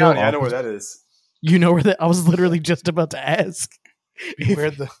 Brevard County, I know where that is. You know where that? I was literally just about to ask Beware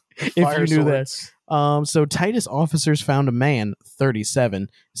the if you fire knew swords. that. So Titus officers found a man, 37,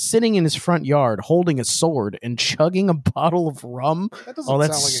 sitting in his front yard holding a sword and chugging a bottle of rum. That doesn't Oh,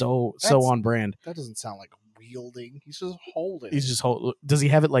 that's sound like so on brand. that doesn't sound like wielding. He's just holding. He's just does he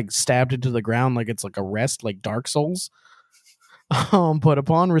have it like stabbed into the ground like it's like a rest, like Dark Souls? But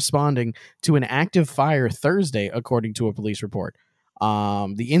upon responding to an active fire Thursday, according to a police report,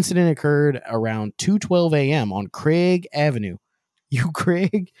 the incident occurred around 2:12 a.m. on Craig Avenue.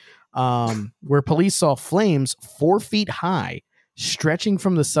 Craig, where police saw flames 4 feet high stretching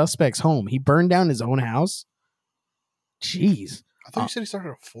from the suspect's home. He burned down his own house. Jeez. I thought you said he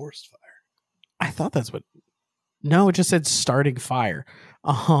started a forest fire. I thought that's what. No, it just said starting fire.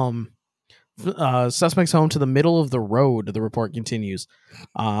 Suspect's home to the middle of the road, the report continues.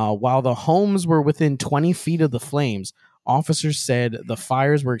 While the homes were within 20 feet of the flames, officers said the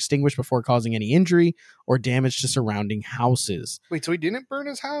fires were extinguished before causing any injury or damage to surrounding houses. Wait, so he didn't burn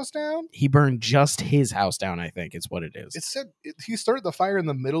his house down? He burned just his house down, I think is what it is. It said he started the fire in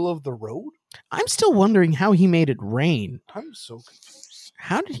the middle of the road? I'm still wondering how he made it rain. I'm so confused.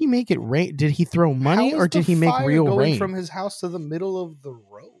 How did he make it rain? Did he throw money How is or did the he make fire real going rain? from his house to the middle of the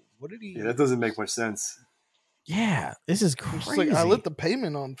road? What did he? Yeah, that doesn't make much sense. Yeah, this is It's crazy. just like I lit the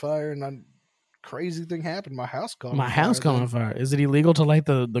pavement on fire and a crazy thing happened. My house caught My on house fire. caught on fire. Is it illegal to light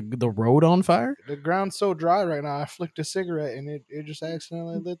the road on fire? The ground's so dry right now. I flicked a cigarette and it just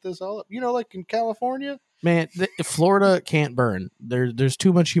accidentally lit this all up. You know, like in California, Man, Florida can't burn. There's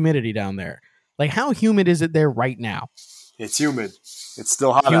too much humidity down there. Like, how humid is it there right now? It's humid. It's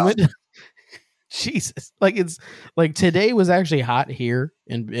still hot out. Humid? Jesus. Like, it's like today was actually hot here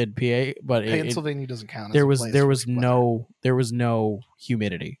in PA, but Pennsylvania doesn't count. As there a was place there for was weather. no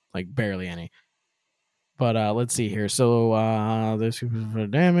humidity, like barely any. But let's see here. So there's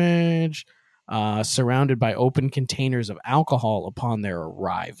damage. Surrounded by open containers of alcohol upon their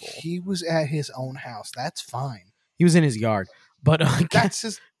arrival. He was at his own house. That's fine. He was in his yard, but That's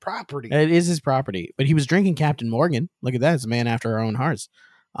his property. it is his property. But he was drinking Captain Morgan. Look at that. It's a man after our own hearts.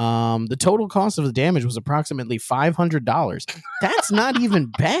 The total cost of the damage was approximately $500. That's not even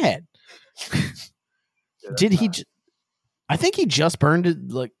bad. Did he? I think he just burned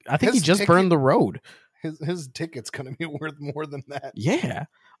it. Like, I think His he just ticket- burned the road. His ticket's gonna be worth more than that. Yeah.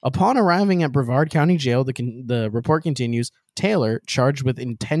 Upon arriving at Brevard County Jail, the report continues. Taylor, charged with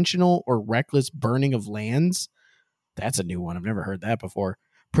intentional or reckless burning of lands. That's a new one. I've never heard that before.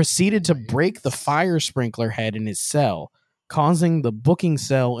 Proceeded to break the fire sprinkler head in his cell, causing the booking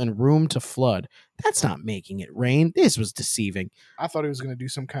cell and room to flood. That's not making it rain. This was deceiving. I thought he was gonna do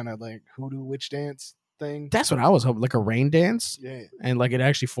some kind of like hoodoo witch dance thing. That's what I was hoping, like a rain dance. Yeah. And like it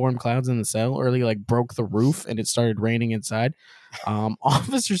actually formed clouds in the cell, or he like broke the roof and it started raining inside.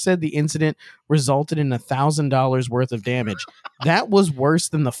 Officer said the incident resulted in $1,000 worth of damage. That was worse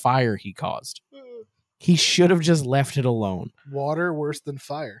than the fire he caused. He should have just left it alone. Water worse than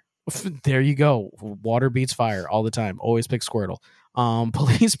fire. There you go. Water beats fire all the time. Always pick Squirtle.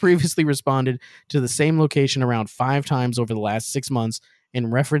 Police previously responded to the same location around 5 times over the last 6 months in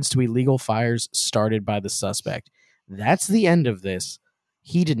reference to illegal fires started by the suspect. That's the end of this.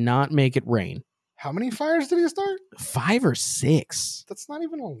 He did not make it rain. How many fires did he start? 5 or 6 That's not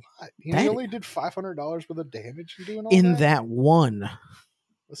even a lot. He That- only did $500 worth of damage in doing all in that one.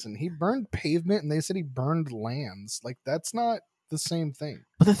 Listen, he burned pavement and they said he burned lands. Like, that's not the same thing.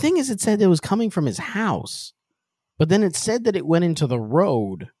 But the thing is, it said it was coming from his house. But then it said that it went into the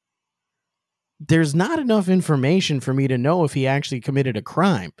road. There's not enough information for me to know if he actually committed a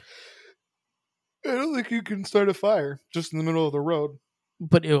crime. I don't think you can start a fire just in the middle of the road.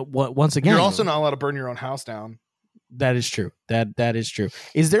 But once again, You're also not allowed to burn your own house down. that is true. That is true.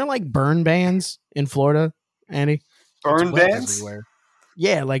 Is there like burn bans in Florida, Andy? Burn It's wet bans? everywhere.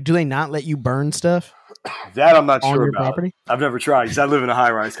 Yeah, like do they not let you burn stuff That I'm not on sure your about. property? I've never tried because I live in a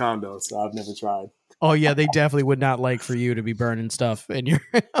high-rise condo, so I've never tried. Oh yeah, they definitely would not like for you to be burning stuff in your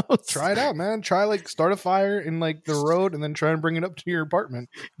house. Try it out, man. Try like start a fire in like the road and then try and bring it up to your apartment.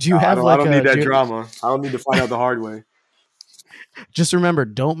 Do you have I don't like need that do you- drama. I don't need to find out the hard way. Just remember,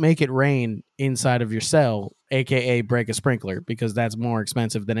 don't make it rain inside of your cell, aka break a sprinkler, because that's more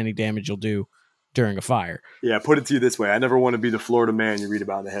expensive than any damage you'll do during a fire. Yeah, put it to you this way. I never want to be the Florida man you read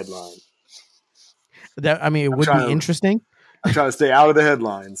about in the headline. That, I mean, it would trying be to- interesting. I'm trying to stay out of the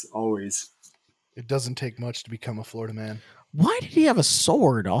headlines, always. It doesn't take much to become a Florida man. Why did he have a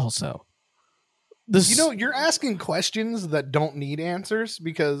sword also? You know, you're asking questions that don't need answers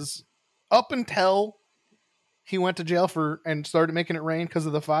because up until he went to jail and started making it rain because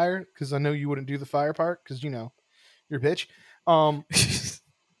of the fire. Because I know you wouldn't do the fire part because you're a bitch.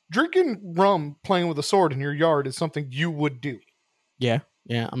 Drinking rum, playing with a sword in your yard is something you would do. Yeah.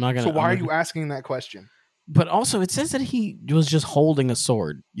 I'm not gonna. So why are you asking that question? But also, it says that he was just holding a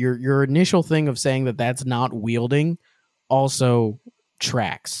sword. Your initial thing of saying that that's not wielding also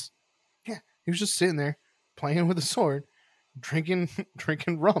tracks. Yeah, he was just sitting there playing with a sword, drinking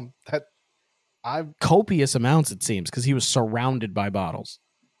rum. Copious amounts, it seems, because he was surrounded by bottles.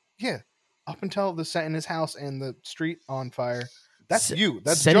 Yeah, up until the set in his house and the street on fire. That's you.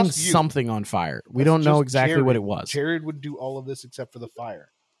 That's setting just you. Something on fire. We don't know exactly Jared. what it was. Jared would do all of this except for the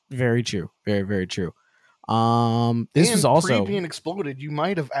fire. Very true. Very, very true. This was also being exploded. You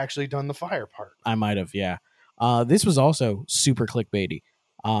might have actually done the fire part. I might have, yeah. This was also super clickbaity,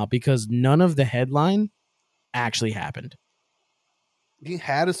 because none of the headline actually happened. He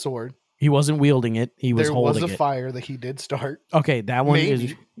had a sword. He wasn't wielding it. He was holding it. There was a fire that he did start. Okay, that one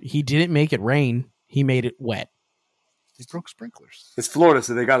is. He didn't make it rain. He made it wet. He broke sprinklers. It's Florida,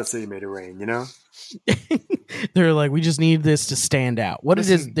 so they got to say he made it rain, you know? They're like, we just need this to stand out.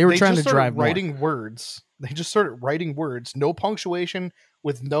 They were trying to drive writing words. They just started writing words, no punctuation,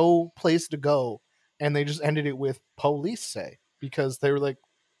 with no place to go, and they just ended it with police say, because they were like,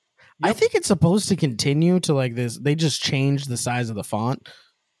 yep. I think it's supposed to continue to like this. They just changed the size of the font.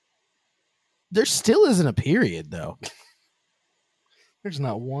 There still isn't a period, though. There's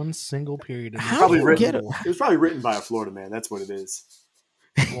not one single period. It was probably written by a Florida man. That's what it is.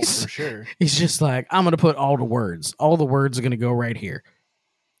 Well, for sure. He's just like, I'm going to put all the words. All the words are going to go right here.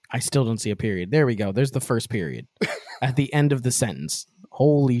 I still don't see a period. There we go. There's the first period at the end of the sentence.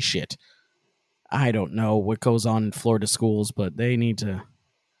 Holy shit. I don't know what goes on in Florida schools, but they need to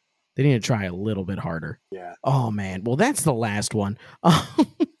try a little bit harder. Yeah. Oh, man. Well, that's the last one.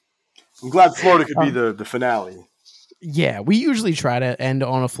 I'm glad Florida could be the finale. Yeah, we usually try to end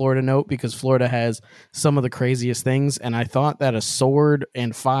on a Florida note because Florida has some of the craziest things. And I thought that a sword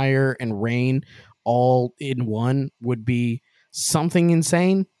and fire and rain all in one would be something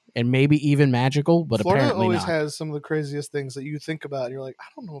insane and maybe even magical, but Florida apparently always not. has some of the craziest things that you think about. And you're like, I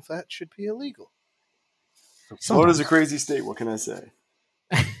don't know if that should be illegal. Florida's a crazy state. What can I say?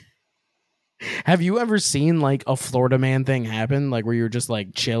 Have you ever seen like a Florida man thing happen? Like where you're just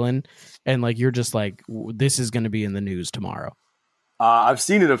like chilling and like you're just like, this is going to be in the news tomorrow. I've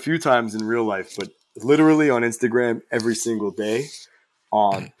seen it a few times in real life, but literally on Instagram every single day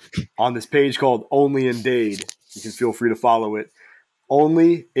on this page called Only in Dade. You can feel free to follow it.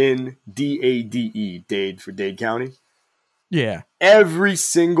 Only in Dade, Dade for Dade County. Yeah. Every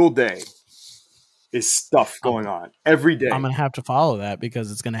single day is stuff going on every day. I'm gonna have to follow that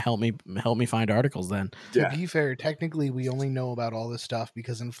because it's gonna help me find articles then. To be fair, technically we only know about all this stuff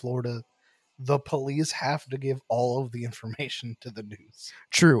because in Florida the police have to give all of the information to the news.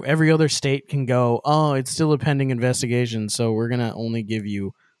 True. Every other state can go, oh, it's still a pending investigation, so we're gonna only give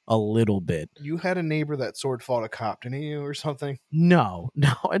you a little bit. You had a neighbor that sword fought a cop, didn't you, or something? No.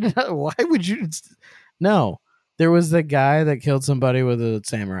 Why would you? No. There was the guy that killed somebody with a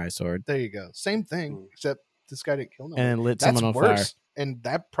samurai sword. There you go. Same thing, except this guy didn't kill no one. And lit someone on fire. And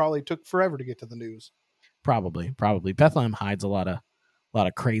that probably took forever to get to the news. Probably. Bethlehem hides a lot of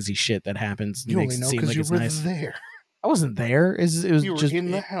crazy shit that happens. You only know because you were there. I wasn't there. You were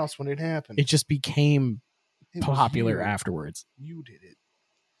in the house when it happened. It just became popular afterwards. You did it.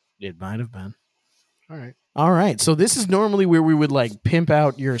 It might have been. All right. So this is normally where we would like pimp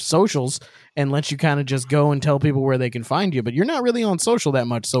out your socials and let you kind of just go and tell people where they can find you. But you're not really on social that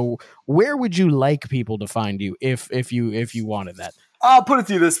much. So where would you like people to find you if you wanted that? I'll put it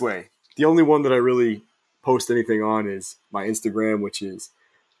to you this way. The only one that I really post anything on is my Instagram, which is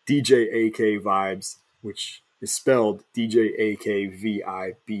DJAK Vibes, which is spelled DJAKVIBES.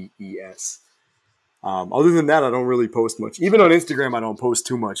 Other than that, I don't really post much. Even on Instagram, I don't post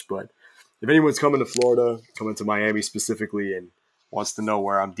too much, but if anyone's coming to Florida, coming to Miami specifically, and wants to know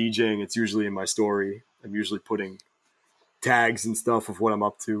where I'm DJing, it's usually in my story. I'm usually putting tags and stuff of what I'm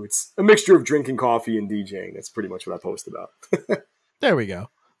up to. It's a mixture of drinking coffee and DJing. That's pretty much what I post about. There we go.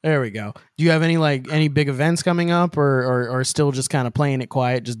 Do you have any big events coming up or still just kind of playing it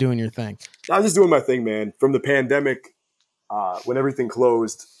quiet, just doing your thing? I'm just doing my thing, man. From the pandemic, when everything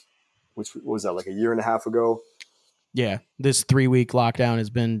closed, which was that like a year and a half ago? Yeah, this 3-week lockdown has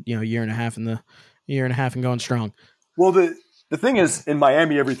been, year and a half and going strong. Well, the thing is, in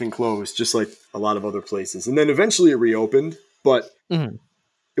Miami, everything closed, just like a lot of other places. And then eventually it reopened, but it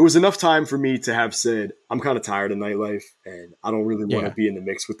was enough time for me to have said, I'm kind of tired of nightlife, and I don't really want to be in the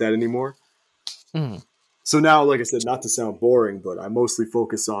mix with that anymore. So now, like I said, not to sound boring, but I mostly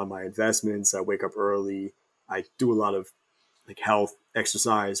focus on my investments. I wake up early. I do a lot of like health,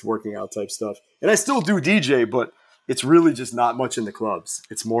 exercise, working out type stuff. And I still do DJ, but it's really just not much in the clubs.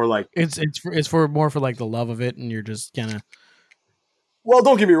 It's more like it's for more for like the love of it, and you're just kind of. Well,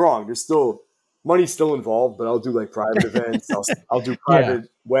 don't get me wrong. There's still money's still involved, but I'll do like private events. I'll do private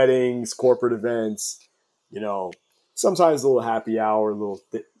weddings, corporate events. You know, sometimes a little happy hour,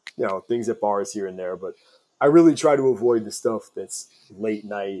 things at bars here and there. But I really try to avoid the stuff that's late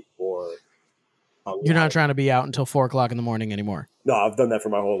night or. You're not trying to be out until 4:00 in the morning anymore. No, I've done that for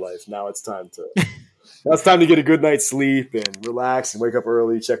my whole life. Now it's time to. Now it's time to get a good night's sleep and relax and wake up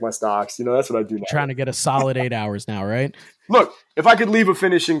early, check my stocks. You know, that's what I do now. Trying to get a solid 8 hours now, right? Look, if I could leave a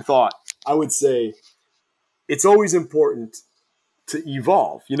finishing thought, I would say it's always important to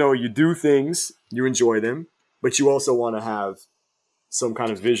evolve. You know, you do things, you enjoy them, but you also want to have some kind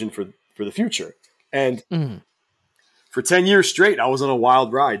of vision for the future. And for 10 years straight, I was on a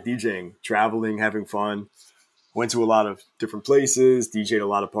wild ride, DJing, traveling, having fun. Went to a lot of different places, DJed a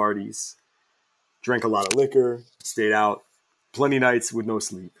lot of parties, drank a lot of liquor, stayed out plenty nights with no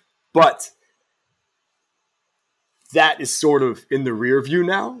sleep. But that is sort of in the rear view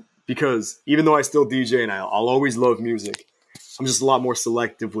now, because even though I still DJ and I'll always love music, I'm just a lot more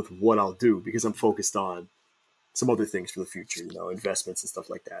selective with what I'll do because I'm focused on some other things for the future, you know, investments and stuff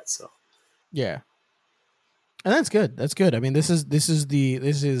like that. So, yeah. And that's good. That's good. I mean, this is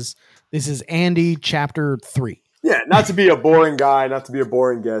Andy chapter 3. Yeah, not to be a boring guy, not to be a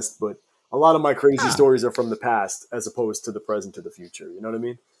boring guest, but a lot of my crazy stories are from the past as opposed to the present or the future. You know what I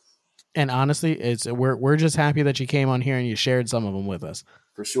mean? And honestly, we're just happy that you came on here and you shared some of them with us.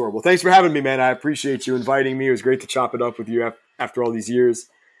 For sure. Well, thanks for having me, man. I appreciate you inviting me. It was great to chop it up with you after all these years.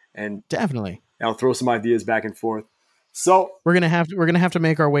 And definitely, I'll throw some ideas back and forth. So we're gonna have to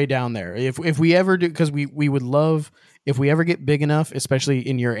make our way down there if we ever do, because we would love if we ever get big enough, especially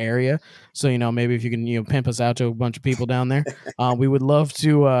in your area. So you know, maybe if you can pimp us out to a bunch of people down there, we would love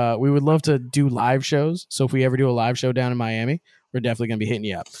to do live shows. So if we ever do a live show down in Miami, we're definitely gonna be hitting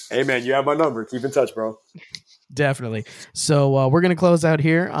you up. Hey man, you have my number. Keep in touch, bro. Definitely. So we're going to close out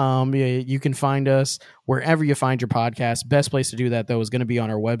here. You can find us wherever you find your podcast. Best place to do that, though, is going to be on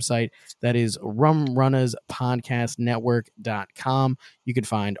our website. That is rumrunnerspodcastnetwork.com. You can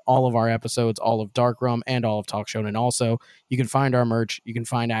find all of our episodes, all of Dark Rum, and all of Talk Show. And also, you can find our merch. You can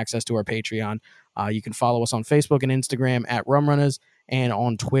find access to our Patreon. You can follow us on Facebook and Instagram at rumrunners and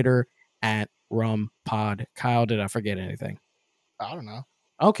on Twitter at rumpod. Kyle, did I forget anything? I don't know.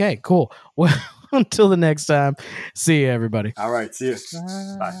 Okay, cool. Well, until the next time, see you, everybody. All right, see you.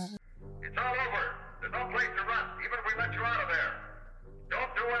 Bye.